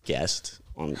of guessed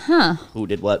on who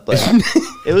did what. But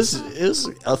it was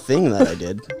a thing that I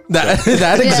did.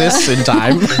 That exists in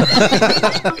time.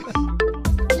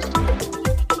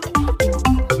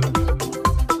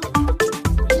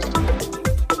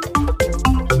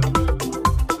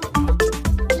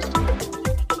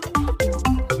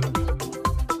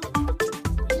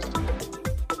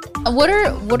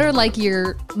 What are like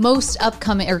your most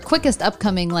upcoming or quickest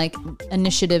upcoming like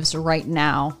initiatives right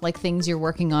now, like things you're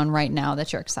working on right now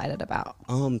that you're excited about?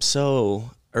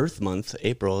 So Earth Month,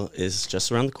 April, is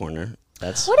just around the corner.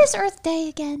 What is Earth Day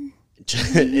again?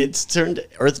 It's turned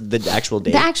Earth, the actual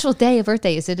day. The actual day of Earth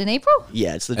Day, is it in April?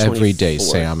 Yeah, it's the 24th. Every day,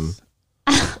 Sam.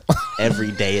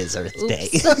 Every day is Earth Day.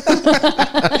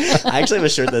 I actually have a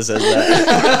shirt that says that.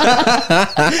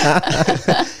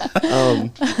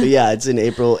 But yeah, it's in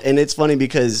April, and it's funny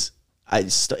because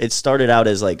it started out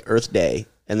as like Earth Day,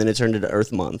 and then it turned into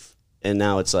Earth Month, and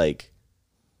now it's like,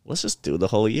 let's just do the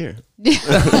whole year.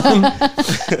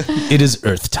 It is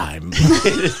Earth time.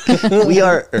 We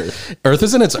are Earth. Earth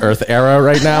is in its Earth era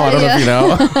right now. I don't know if you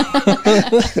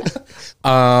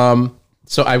know.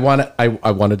 So I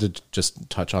wanted to just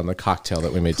touch on the cocktail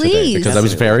that we made today, because I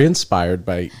was very inspired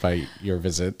by your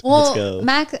visit. Well, Let's go.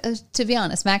 Mac, to be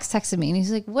honest, Max texted me and he's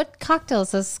like, "What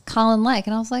cocktails does Caulin like?"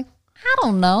 And I was like, "I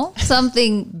don't know,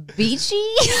 something beachy."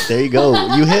 There you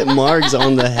go. You hit Margs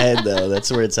on the head, though. That's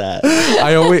where it's at.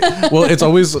 It's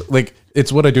always like,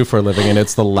 it's what I do for a living, and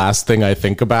it's the last thing I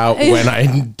think about when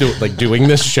I'm doing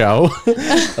this show.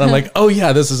 And I'm like, oh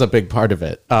yeah, this is a big part of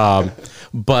it.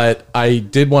 But I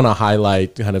did want to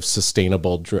highlight kind of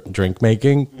sustainable drink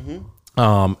making,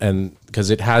 and because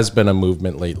it has been a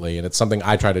movement lately, and it's something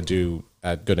I try to do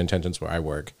at Good Intentions where I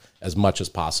work as much as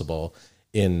possible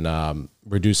in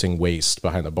reducing waste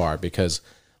behind the bar, because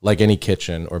like any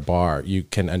kitchen or bar, you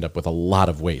can end up with a lot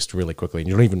of waste really quickly, and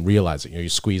you don't even realize it. You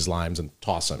squeeze limes and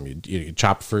toss them. You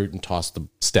chop fruit and toss the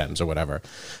stems or whatever.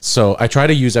 So I try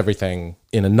to use everything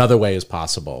in another way as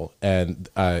possible, and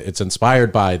it's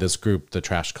inspired by this group, the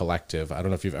Trash Collective. I don't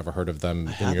know if you've ever heard of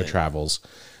them in your travels.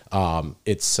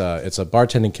 It's a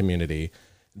bartending community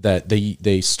that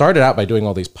they started out by doing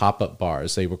all these pop-up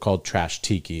bars. They were called Trash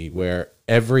Tiki, where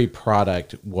every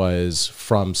product was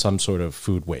from some sort of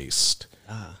food waste.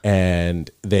 And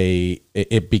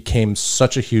it became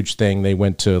such a huge thing. They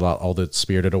went to all the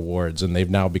Spirited Awards, and they've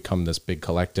now become this big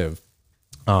collective.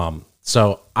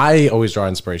 So I always draw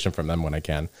inspiration from them when I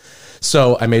can.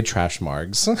 So I made trash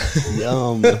margs.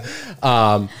 Yum.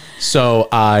 So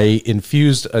I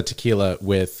infused a tequila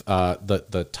with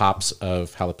the tops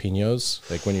of jalapenos,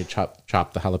 like when you chop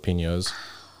the jalapenos,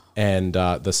 and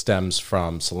the stems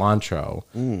from cilantro,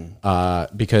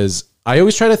 because I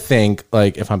always try to think,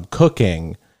 like, if I'm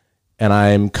cooking and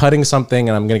I'm cutting something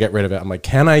and I'm going to get rid of it, I'm like,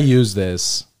 can I use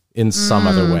this in some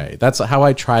other way. That's how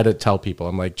I try to tell people.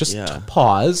 I'm like, just Yeah.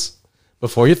 pause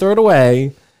before you throw it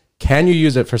away. Can you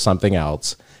use it for something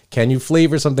else? Can you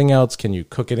flavor something else? Can you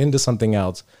cook it into something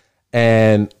else?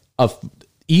 And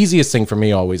easiest thing for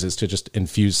me always is to just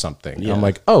infuse something. I'm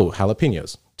like, oh,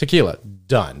 jalapenos, tequila,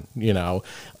 done, you know.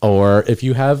 Or if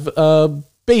you have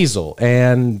basil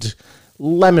and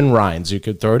lemon rinds, you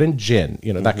could throw it in gin,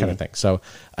 you know, that kind of thing. So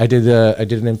I did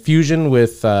an infusion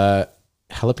with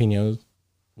jalapenos.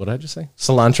 What did I just say?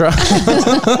 Cilantro.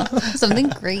 Something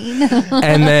green.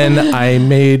 And then I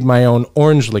made my own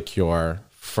orange liqueur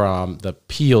from the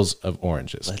peels of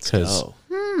oranges. Let's go.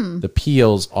 The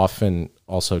peels often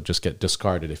also just get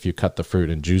discarded if you cut the fruit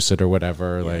and juice it or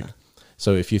whatever. Like,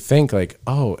 so if you think like,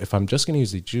 oh, if I'm just going to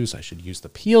use the juice, I should use the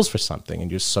peels for something and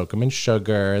just soak them in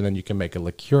sugar, and then you can make a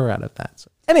liqueur out of that.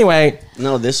 So anyway,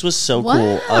 No, this was so Wow.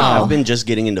 cool. I've been just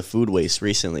getting into food waste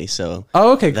recently, so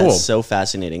okay, cool. that's so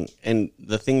fascinating. And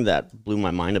the thing that blew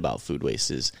my mind about food waste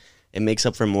is it makes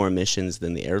up for more emissions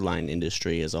than the airline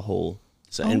industry as a whole.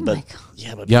 So, my God.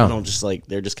 People Yeah. don't just like,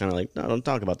 they're just kind of like, no, don't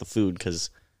talk about the food because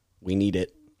we need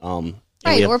it. And we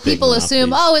Right, have or big people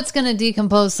assume, monopolies. oh, it's going to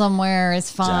decompose somewhere. It's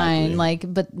fine. Exactly.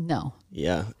 Like, but no.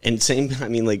 Yeah. And St.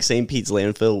 Pete's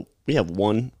landfill, we have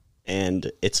one and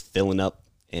it's filling up,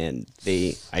 and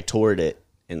I toured it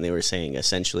and they were saying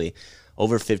essentially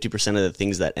over 50% of the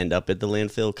things that end up at the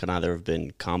landfill can either have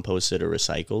been composted or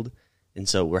recycled. And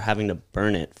so we're having to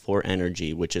burn it for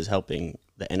energy, which is helping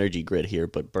the energy grid here,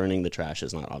 but burning the trash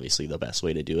is not obviously the best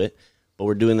way to do it. But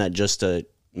we're doing that just to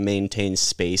maintain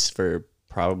space for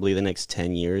probably the next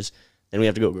 10 years. Then we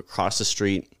have to go across the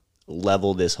street,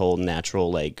 level this whole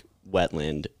natural like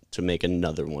wetland to make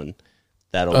another one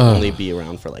that'll only be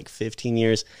around for like 15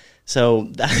 years.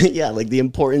 So like the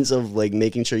importance of like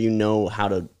making sure you know how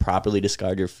to properly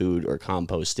discard your food or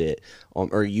compost it,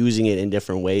 or using it in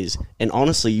different ways. And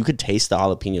honestly, you could taste the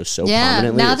jalapeno so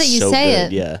prominently. now that It's you so say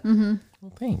good. it. Yeah.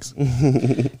 Well, thanks.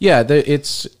 Yeah,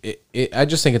 I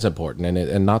just think it's important,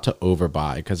 and not to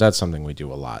overbuy, because that's something we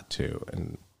do a lot too.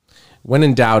 And when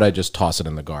in doubt, I just toss it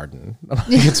in the garden.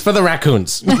 It's for the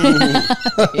raccoons.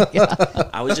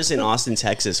 I was just in Austin,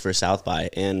 Texas for South by,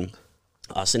 and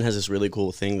Austin has this really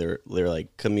cool thing. They're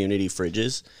like community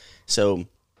fridges. So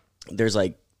there's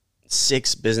like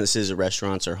 6 businesses or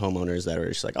restaurants or homeowners that are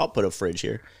just like, I'll put a fridge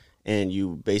here. And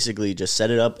you basically just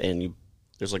set it up, and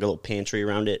there's like a little pantry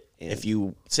around it. And if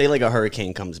you say like a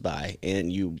hurricane comes by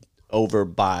and you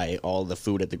overbuy all the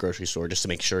food at the grocery store just to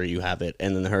make sure you have it,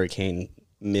 and then the hurricane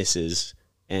misses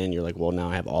and you're like, well, now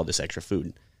I have all this extra food.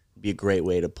 It'd be a great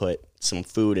way to put some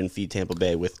food in Feed Tampa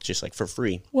Bay with just like for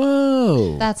free.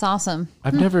 Whoa. That's awesome.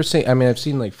 I've never seen, I've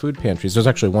seen like food pantries. There's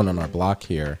actually one on our block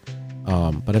here.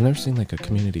 But I've never seen like a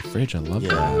community fridge. I love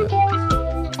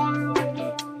that.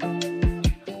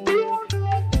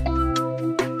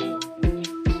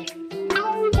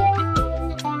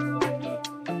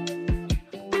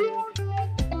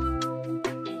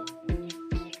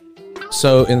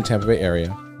 So in the Tampa Bay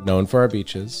area, known for our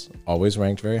beaches, always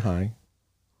ranked very high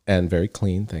and very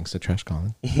clean, thanks to Trash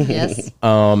Caulin. Yes.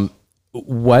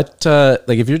 What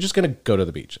like if you're just gonna go to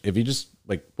the beach, if you just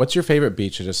like, what's your favorite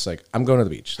beach? You're just like, I'm going to the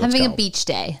beach. Let's Having go. a beach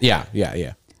day. Yeah.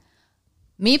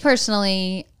 Me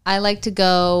personally, I like to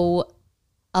go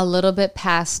a little bit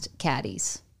past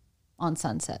Caddy's on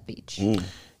Sunset Beach.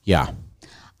 Yeah.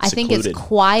 I think it's Secluded.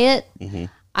 quiet.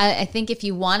 I think if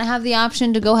you want to have the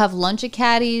option to go have lunch at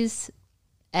Caddy's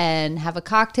and have a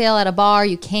cocktail at a bar,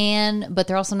 you can, but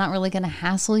they're also not really going to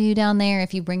hassle you down there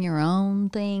if you bring your own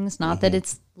things. Not that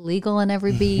it's legal in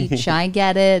every beach. I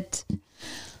get it.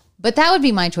 But that would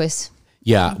be my choice.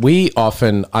 Yeah, we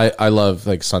often, I love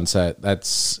like Sunset.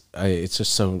 It's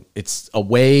just so, it's a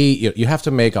way, you have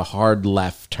to make a hard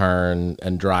left turn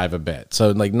and drive a bit.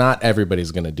 So like not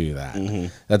everybody's going to do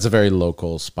that. That's a very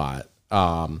local spot.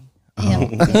 Yeah.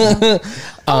 The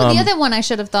other one I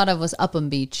should have thought of was Upham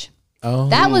Beach. Oh,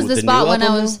 That was the the spot new when I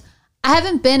Upham was, I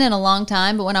haven't been in a long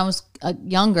time, but when I was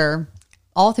younger,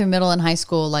 all through middle and high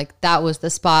school, like that was the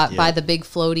spot by the big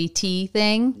floaty tea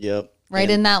thing. Yep. Right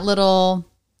in that little,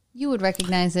 you would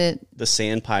recognize it. The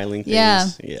sand piling things. Yeah.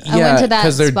 Yeah. I went to that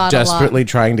because they're spot a lot. desperately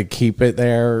trying to keep it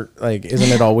there. Like, isn't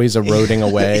it always eroding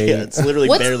away? Yeah, it's literally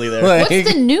What's- barely there. Like-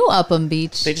 What's the new Upham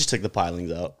Beach? They just took the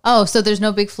pilings out. Oh, so there's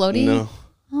no big floaty? No.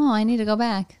 Oh, I need to go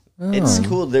back. It's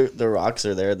cool. The rocks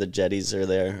are there. The jetties are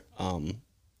there. And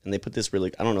they put this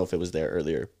really, I don't know if it was there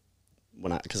earlier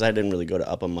because I didn't really go to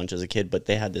Upham much as a kid, but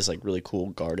they had this like really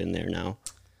cool garden there now.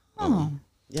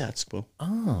 Yeah, it's cool.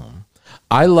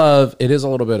 I love, it is a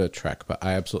little bit of trek, but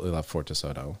I absolutely love Fort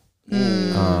DeSoto.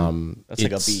 That's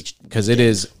like a beach. Because it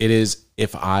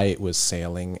if I was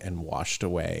sailing and washed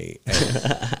away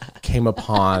and came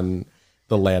upon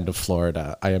the land of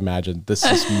Florida, I imagine this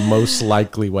is most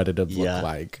likely what it would look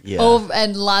like. Yeah. Oh,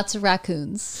 and lots of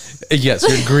raccoons. Yes,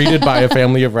 you're greeted by a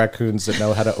family of raccoons that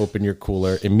know how to open your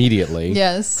cooler immediately.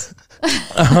 Yes.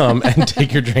 And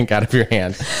take your drink out of your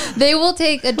hand. They will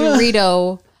take a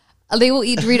Dorito. They will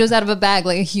eat Doritos out of a bag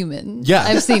like a human. Yeah.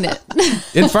 I've seen it.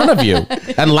 In front of you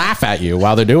and laugh at you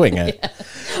while they're doing it. Yeah.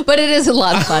 But it is a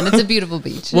lot of fun. It's a beautiful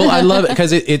beach. Well, I love it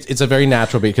because it's a very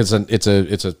natural beach because it's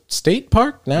a state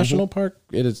park, national park.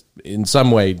 It is in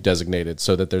some way designated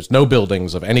so that there's no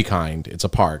buildings of any kind. It's a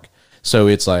park. So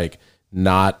it's like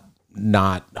not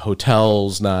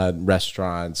hotels, not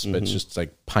restaurants, but it's just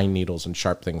like pine needles and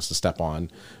sharp things to step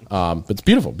on. But it's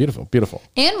beautiful, beautiful, beautiful.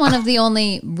 And one of the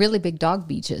only really big dog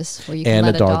beaches where you can And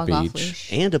let a a dog dog off beach.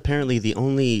 leash. And apparently the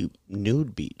only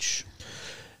nude beach.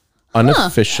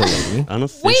 Unofficially.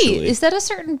 Unofficially. Wait, is that a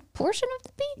certain portion of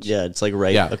the beach? Yeah, it's like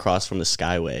right across from the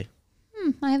Skyway.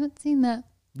 I haven't seen that.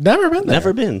 Never been there.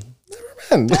 Never been.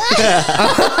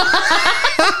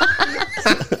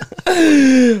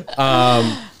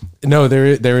 No,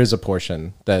 there is a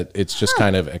portion that it's just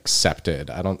kind of accepted.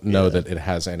 I don't know that it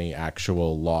has any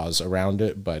actual laws around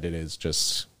it, but it is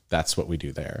just that's what we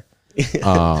do there.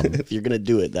 If you're gonna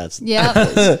do it, that's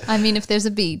Yeah. I mean, if there's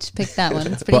a beach, pick that one.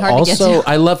 It's pretty But hard to get also, to.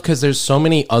 I love because there's so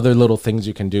many other little things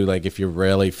you can do. Like if you're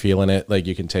really feeling it, like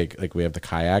you can take like we have the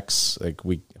kayaks, like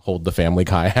we hold the family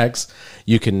kayaks.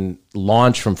 You can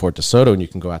launch from Fort DeSoto and you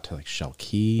can go out to like Shell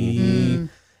Key,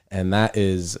 and that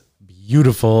is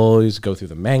beautiful. You just go through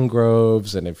the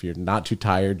mangroves, and if you're not too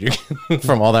tired, you can,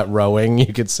 from all that rowing,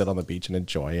 you can sit on the beach and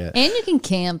enjoy it. And you can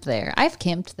camp there. I've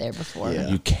camped there before. Yeah.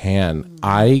 You can.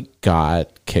 I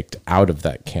got kicked out of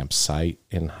that campsite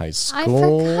in high I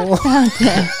school. forgot about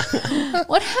that.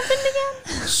 What happened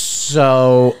again?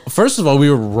 So, first of all, we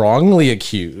were wrongly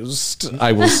accused,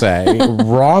 I will say,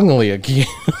 wrongly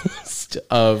accused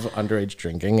of underage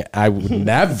drinking. I would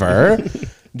never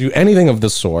do anything of the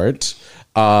sort.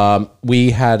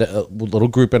 We had a little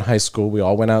group in high school. We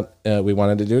all went out. We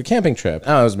wanted to do a camping trip. It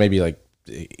was maybe like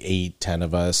 8-10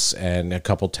 of us and a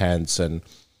couple tents. And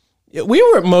we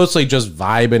were mostly just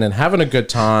vibing and having a good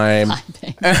time.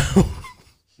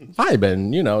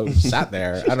 Vibing, you know, sat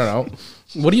there. I don't know.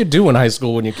 What do you do in high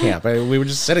school when you camp? We were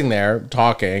just sitting there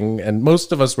talking, and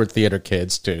most of us were theater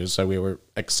kids too, so we were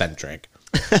eccentric.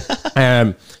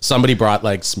 Somebody brought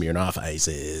like Smirnoff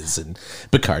Ices and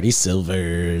Bacardi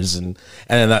Silvers, and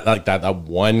then that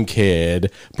one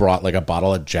kid brought like a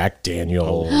bottle of Jack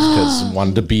Daniels because he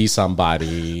wanted to be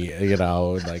somebody, you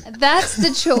know, like. That's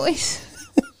the choice.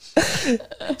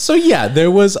 So yeah,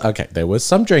 there was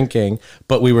some drinking,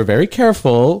 but we were very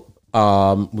careful.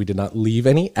 We did not leave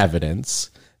any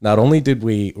evidence. Not only did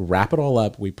we wrap it all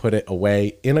up, we put it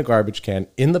away in a garbage can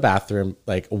in the bathroom,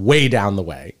 like way down the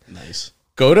way. nice.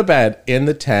 Go to bed in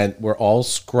the tent. We're all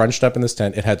scrunched up in this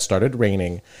tent. It had started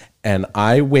raining, and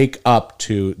I wake up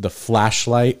to the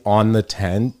flashlight on the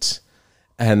tent,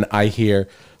 and I hear,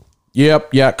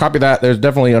 "Yep, yeah, copy that. There's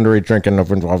definitely underage drinking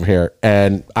involved here."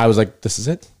 And I was like, "This is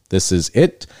it. This is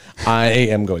it. I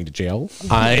am going to jail.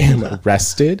 I am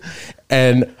arrested."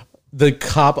 And the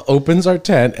cop opens our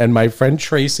tent, and my friend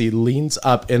Tracy leans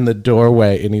up in the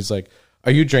doorway, and he's like,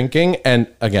 "Are you drinking?" And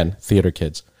again, theater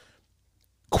kids.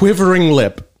 Quivering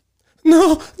lip.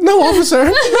 No, officer,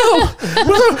 no.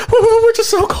 We're just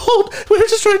so cold. We were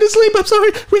just trying to sleep. I'm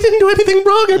sorry. We didn't do anything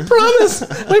wrong.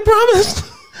 I promise.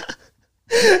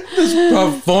 This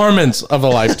performance of a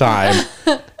lifetime.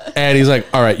 And he's like,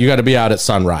 "All right, you got to be out at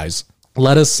sunrise."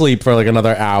 Let us sleep for like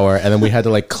another hour. And then we had to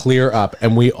like clear up.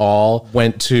 And we all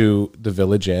went to the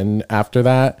Village Inn after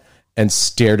that and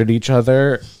stared at each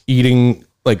other, eating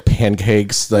like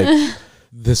pancakes, like...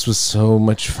 This was so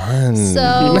much fun.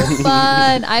 So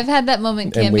fun. I've had that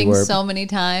moment And camping so many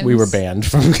times. We were banned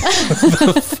from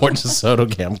the Fort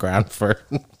DeSoto campground for,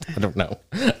 I don't know,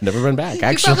 never been back, You're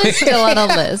actually. probably still on a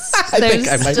list. There's think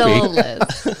I might still be. a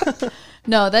list.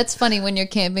 No, that's funny when you're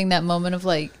camping, that moment of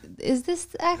like, is this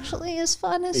actually as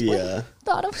fun as we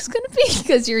thought it was going to be?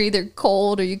 Because you're either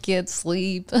cold or you can't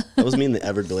sleep. That was me in the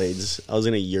Everglades. I was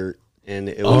in a yurt, and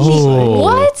it was just like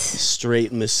What?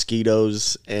 straight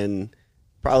mosquitoes, and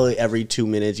probably every 2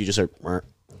 minutes you just heard, "Meow,"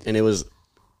 and it was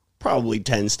probably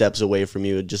 10 steps away from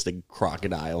you, just a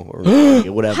crocodile or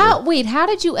whatever. How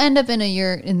did you end up in a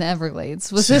yurt in the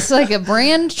Everglades? Was this like a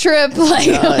brand trip? Like,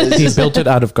 It's He just built it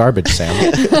out of garbage, Sam.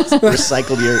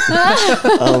 recycled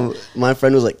yurt. My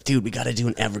friend was like, "Dude, we got to do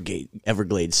an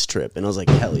Everglades trip," and I was like,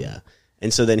 "Hell yeah!"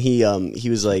 And so then he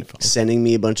was like sending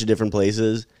me a bunch of different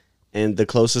places, And the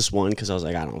closest one, because I was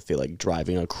like, I don't feel like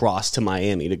driving across to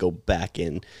Miami to go back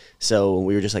in. So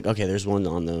we were just like, okay, there's one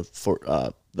on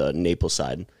the Naples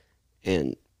side.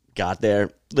 And got there,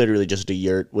 literally just a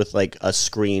yurt with like a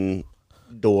screen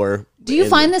door. Do you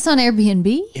find this on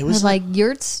Airbnb? It was like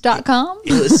yurts.com?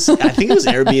 I think it was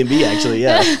Airbnb actually,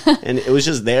 yeah. And it was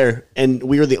just there. And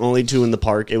we were the only two in the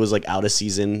park. It was like out of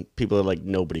season. People are like,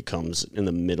 nobody comes in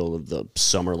the middle of the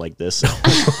summer like this.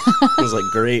 I was like,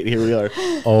 great, here we are.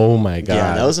 Oh my God.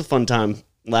 Yeah, that was a fun time.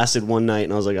 Lasted one night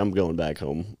and I was like, I'm going back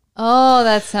home. Oh,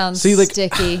 that sounds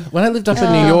sticky. When I lived up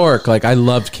in New York, like I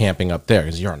loved camping up there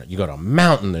because you go to a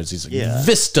mountain. There's these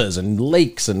vistas and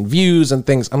lakes and views and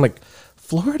things. I'm like,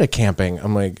 Florida camping.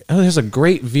 I'm like, oh, there's a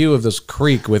great view of this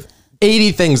creek with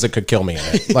 80 things that could kill me in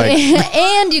it. Like,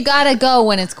 and you gotta go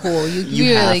when it's cool. You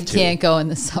really can't go in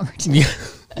the summer. Yeah.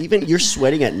 Even you're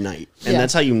sweating at night, and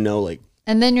that's how you know, like.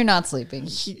 And then you're not sleeping.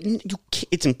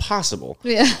 It's impossible.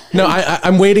 Yeah. No,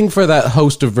 I'm waiting for that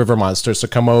host of River Monsters to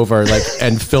come over, like,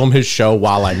 and film his show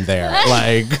while I'm there.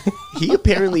 Like, he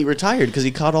apparently retired because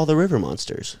he caught all the river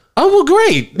monsters. Oh well,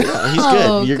 great. Yeah, he's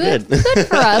good. You're good. Good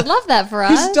for us. Love that for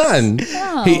us. He's done.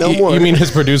 Oh. No more. You mean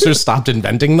his producers stopped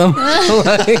inventing them?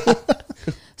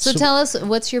 So tell us,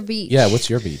 what's your beach? Yeah, what's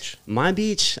your beach? My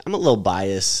beach, I'm a little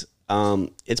biased.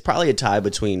 It's probably a tie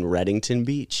between Reddington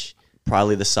Beach,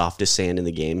 probably the softest sand in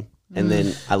the game. And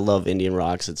then I love Indian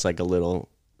Rocks. It's like a little,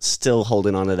 still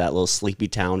holding on to that little sleepy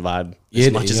town vibe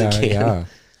as much as it can. Yeah.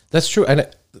 That's true. And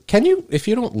can you, if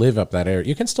you don't live up that area,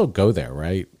 you can still go there,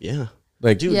 right? Yeah.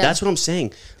 Like, Dude, that's what I'm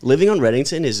saying. Living on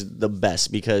Reddington is the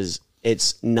best because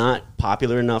it's not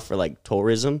popular enough for like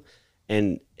tourism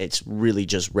and it's really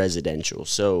just residential.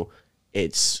 So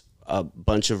it's a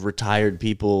bunch of retired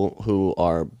people who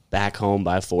are back home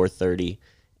by 4:30.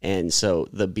 And so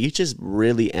the beach is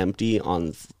really empty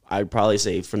on, I'd probably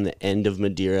say from the end of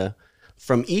Madeira,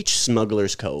 from each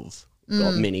Smuggler's Cove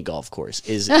mini golf course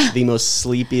is the most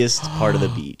sleepiest part of the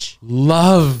beach.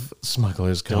 love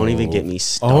Smuggler's Cove. Don't even get me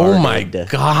started. Oh my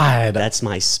God. That's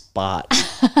my spot.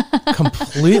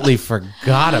 Completely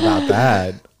forgot about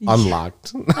that.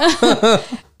 Unlocked.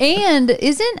 And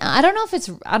I don't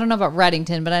know about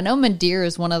Reddington, but I know Madeira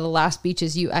is one of the last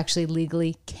beaches you actually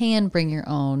legally can bring your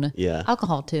own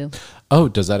alcohol to. Oh,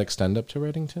 does that extend up to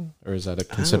Reddington? Or is that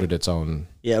considered its own?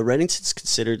 Yeah, Reddington's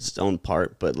considered its own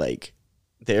part, but like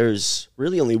there's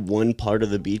really only one part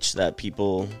of the beach that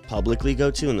people publicly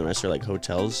go to, and the rest are like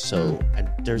hotels. So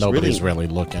there's Nobody's really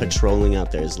looking. Patrolling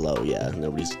out there is low. Yeah,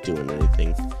 nobody's doing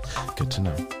anything. Good to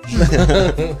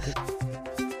know.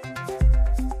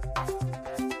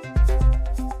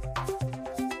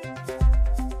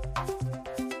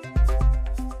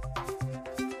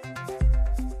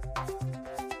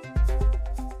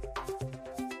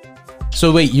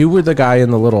 So wait, you were the guy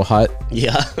in the little hut?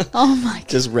 Yeah. Oh my God.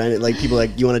 Just rent it. Like people are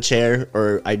like, you want a chair?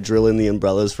 Or I drill in the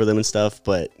umbrellas for them and stuff.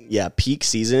 But yeah, peak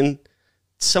season,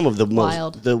 some of the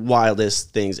the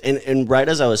wildest things. And right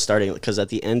as I was starting, because at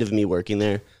the end of me working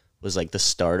there was like the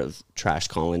start of Trash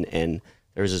Caulin, and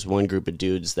there was this one group of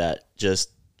dudes that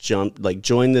just joined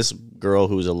this girl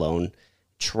who was alone,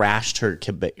 trashed her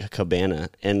cabana,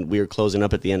 and we were closing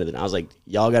up at the end of it. I was like,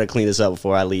 y'all got to clean this up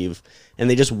before I leave. And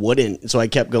they just wouldn't. So I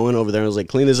kept going over there and I was like,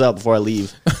 clean this up before I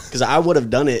leave. Because I would have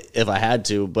done it if I had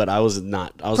to, but I was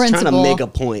not. I was trying to make a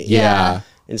point. Yeah.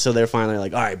 And so they're finally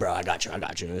like, all right, bro, I got you. And I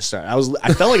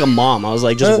felt like a mom. I was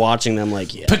like just watching them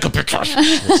like, yeah. Pick up your trash.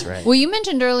 That's right. Well, you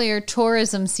mentioned earlier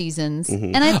tourism seasons.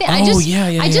 And I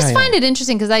find it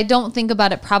interesting because I don't think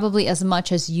about it probably as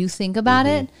much as you think about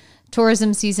it.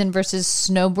 Tourism season versus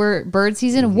snowbird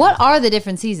season. What are the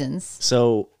different seasons?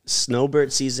 So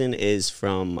snowbird season is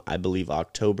from, I believe,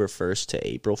 October 1st to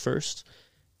April 1st.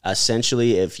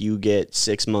 Essentially, if you get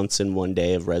 6 months and 1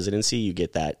 day of residency, you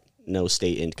get that no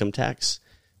state income tax.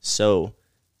 So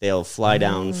they'll fly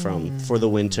down for the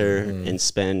winter and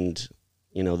spend,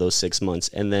 those 6 months.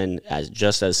 And then as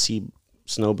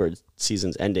snowbird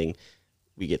season's ending,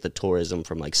 we get the tourism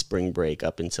from like spring break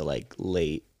up until like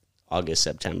late August,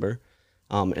 September.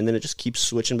 And then it just keeps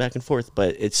switching back and forth.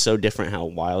 But it's so different how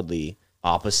wildly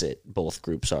opposite both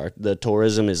groups are. The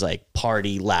tourism is like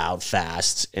party, loud,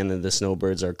 fast. And then the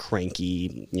snowbirds are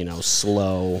cranky,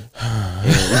 slow.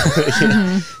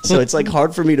 So it's like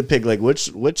hard for me to pick like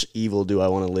which evil do I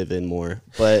want to live in more.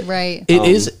 But right.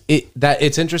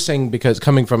 It's interesting because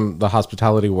coming from the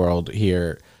hospitality world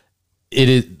here, it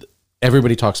is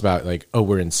everybody talks about like, oh,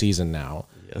 we're in season now.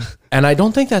 And I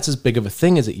don't think that's as big of a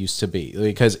thing as it used to be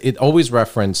because it always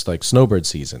referenced like snowbird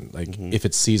season. Like if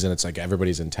it's season, it's like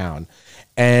everybody's in town.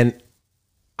 And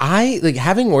I like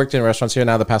having worked in restaurants here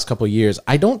now the past couple of years,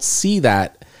 I don't see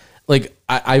that. like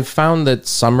I've found that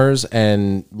summers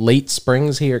and late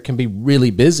springs here can be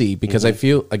really busy because I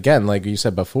feel, again, like you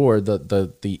said before,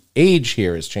 the age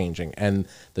here is changing and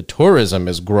the tourism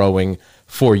is growing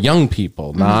for young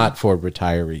people, not for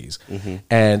retirees.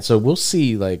 And so we'll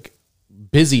see like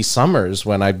busy summers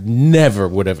when I never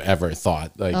would have ever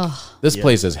thought like this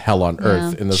place is hell on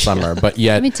earth in the summer, but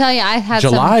yet Let me tell you, I had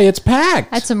July it's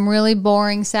packed. I had some really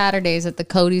boring Saturdays at the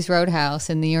Cody's Roadhouse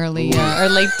in the early or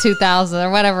late 2000s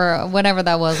or whatever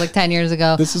that was, like 10 years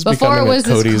ago. This is before becoming it was a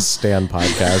Cody's Stan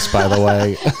podcast, by the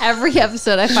way. Every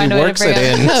episode I She find a way to works bring it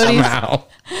up in Cody's. somehow.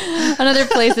 Another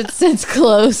place that's since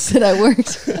closed that I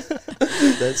worked.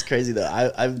 That's crazy though.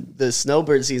 The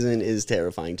snowbird season is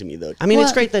terrifying to me though. I mean,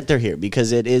 it's great that they're here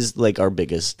because it is like our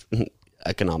biggest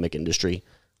economic industry.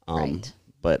 Right.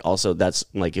 But also that's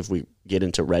like if we get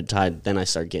into red tide, then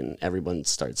everyone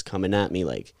starts coming at me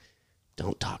like,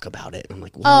 don't talk about it. I'm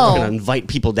like, well, we're going to invite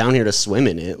people down here to swim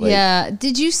in it. Like, yeah.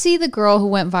 Did you see the girl who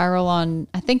went viral on,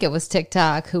 I think it was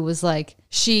TikTok, who was like,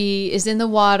 she is in the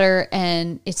water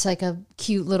and it's like a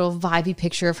cute little vibey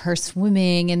picture of her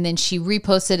swimming. And then she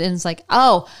reposted and it's like,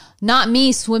 oh, not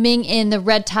me swimming in the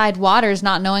red tide waters,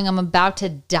 not knowing I'm about to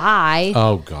die.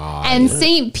 Oh, God. And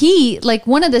St. Pete, like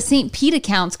one of the St. Pete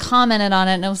accounts commented on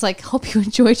it and it was like, hope you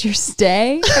enjoyed your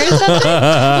stay or something.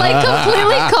 Like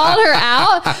completely called her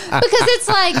out because it's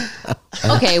like,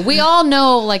 okay, we all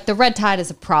know like the red tide is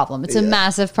a problem. It's a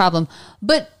massive problem,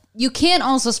 but you can't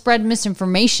also spread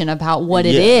misinformation about what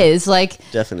it is. Like,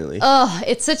 definitely. Oh,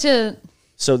 it's such a.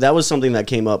 So that was something that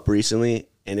came up recently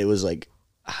and it was like,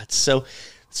 it's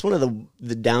one of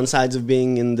the downsides of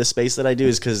being in the space that I do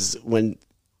is because when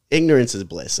ignorance is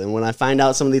bliss. And when I find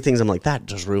out some of these things, I'm like, that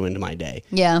just ruined my day.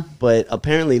 Yeah. But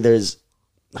apparently there's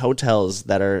hotels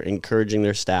that are encouraging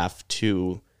their staff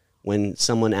to, when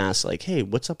someone asks like, hey,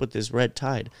 what's up with this red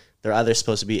tide? They're either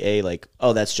supposed to be A, like,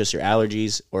 oh, that's just your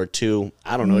allergies, or two,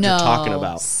 I don't know what you're talking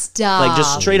about. Stop. Like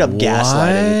just straight up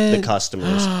gaslighting the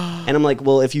customers. And I'm like,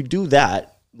 well, if you do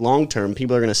that long term,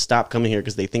 people are going to stop coming here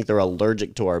because they think they're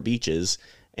allergic to our beaches.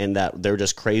 And that they're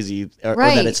just crazy, or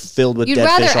that it's filled with dead fish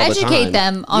all the time. You'd rather educate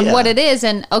them on what it is,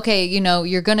 and okay, you know,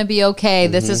 you're going to be okay.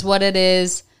 This is what it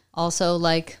is. Also,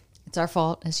 like, it's our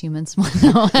fault as humans.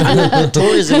 The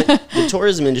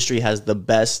tourism industry has the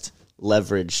best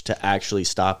leverage to actually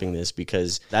stopping this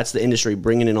because that's the industry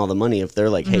bringing in all the money. If they're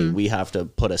like, hey, we have to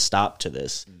put a stop to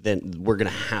this, then we're going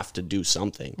to have to do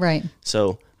something. Right.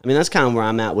 So, I mean, that's kind of where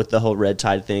I'm at with the whole red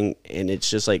tide thing, and it's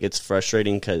just like it's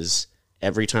frustrating because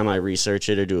every time I research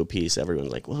it or do a piece,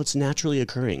 everyone's like, well, it's naturally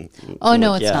occurring. Oh,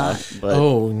 no, it's not. But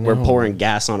we're pouring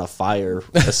gas on a fire,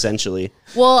 essentially.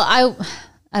 Well,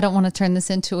 I don't want to turn this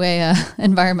into a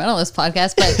environmentalist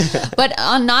podcast, but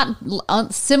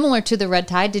on similar to the red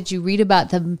tide, did you read about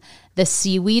the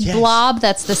seaweed blob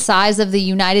that's the size of the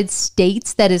United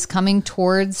States that is coming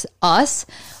towards us?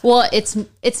 Well, it's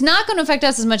not going to affect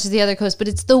us as much as the other coast, but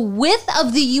it's the width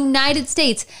of the United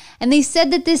States. And they said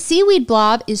that this seaweed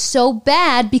blob is so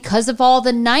bad because of all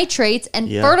the nitrates and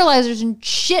fertilizers and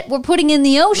shit we're putting in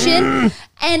the ocean.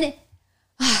 And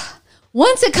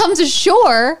once it comes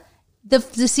ashore, the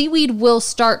seaweed will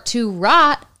start to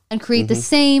rot and create the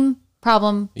same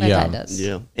problem red tide does.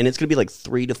 Yeah. And it's going to be like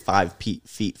 3 to 5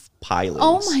 feet pilings.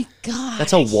 Oh my God.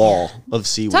 That's a wall of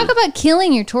seaweed. Talk about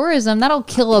killing your tourism. That'll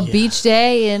kill a beach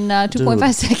day in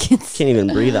 2.5 seconds. Can't even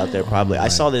breathe out there probably. I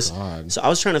saw this. God. So I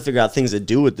was trying to figure out things to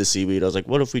do with the seaweed. I was like,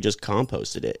 what if we just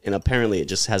composted it? And apparently it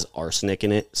just has arsenic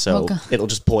in it. So it'll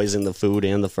just poison the food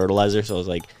and the fertilizer. So I was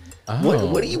like,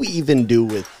 what do you even do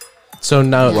with... So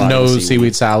no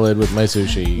seaweed salad with my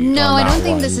sushi. No, I don't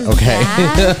think this is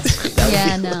that.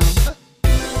 Yeah, no.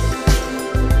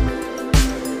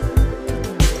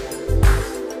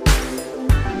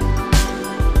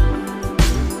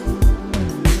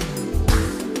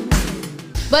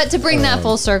 But to bring that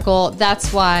full circle,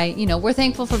 that's why, you know, we're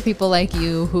thankful for people like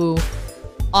you who,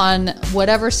 on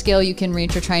whatever scale you can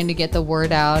reach, are trying to get the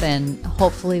word out, and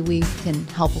hopefully we can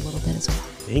help a little bit as well.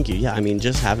 Thank you. Yeah, I mean,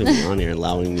 just having me on here and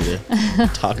allowing me to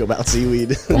talk about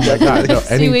seaweed. Oh my God, no,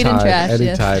 Seaweed and trash,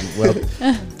 anytime. Well,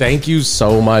 thank you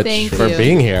so much for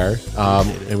being here.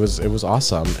 It was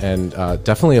awesome, and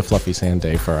definitely a fluffy sand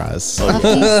day for us.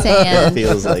 Fluffy sand.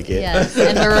 Feels like it. Yes,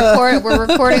 and we're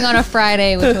recording on a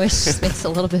Friday, which just makes it a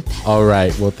little bit better. All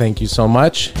right. Well, thank you so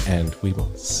much, and we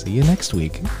will see you next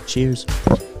week. Cheers.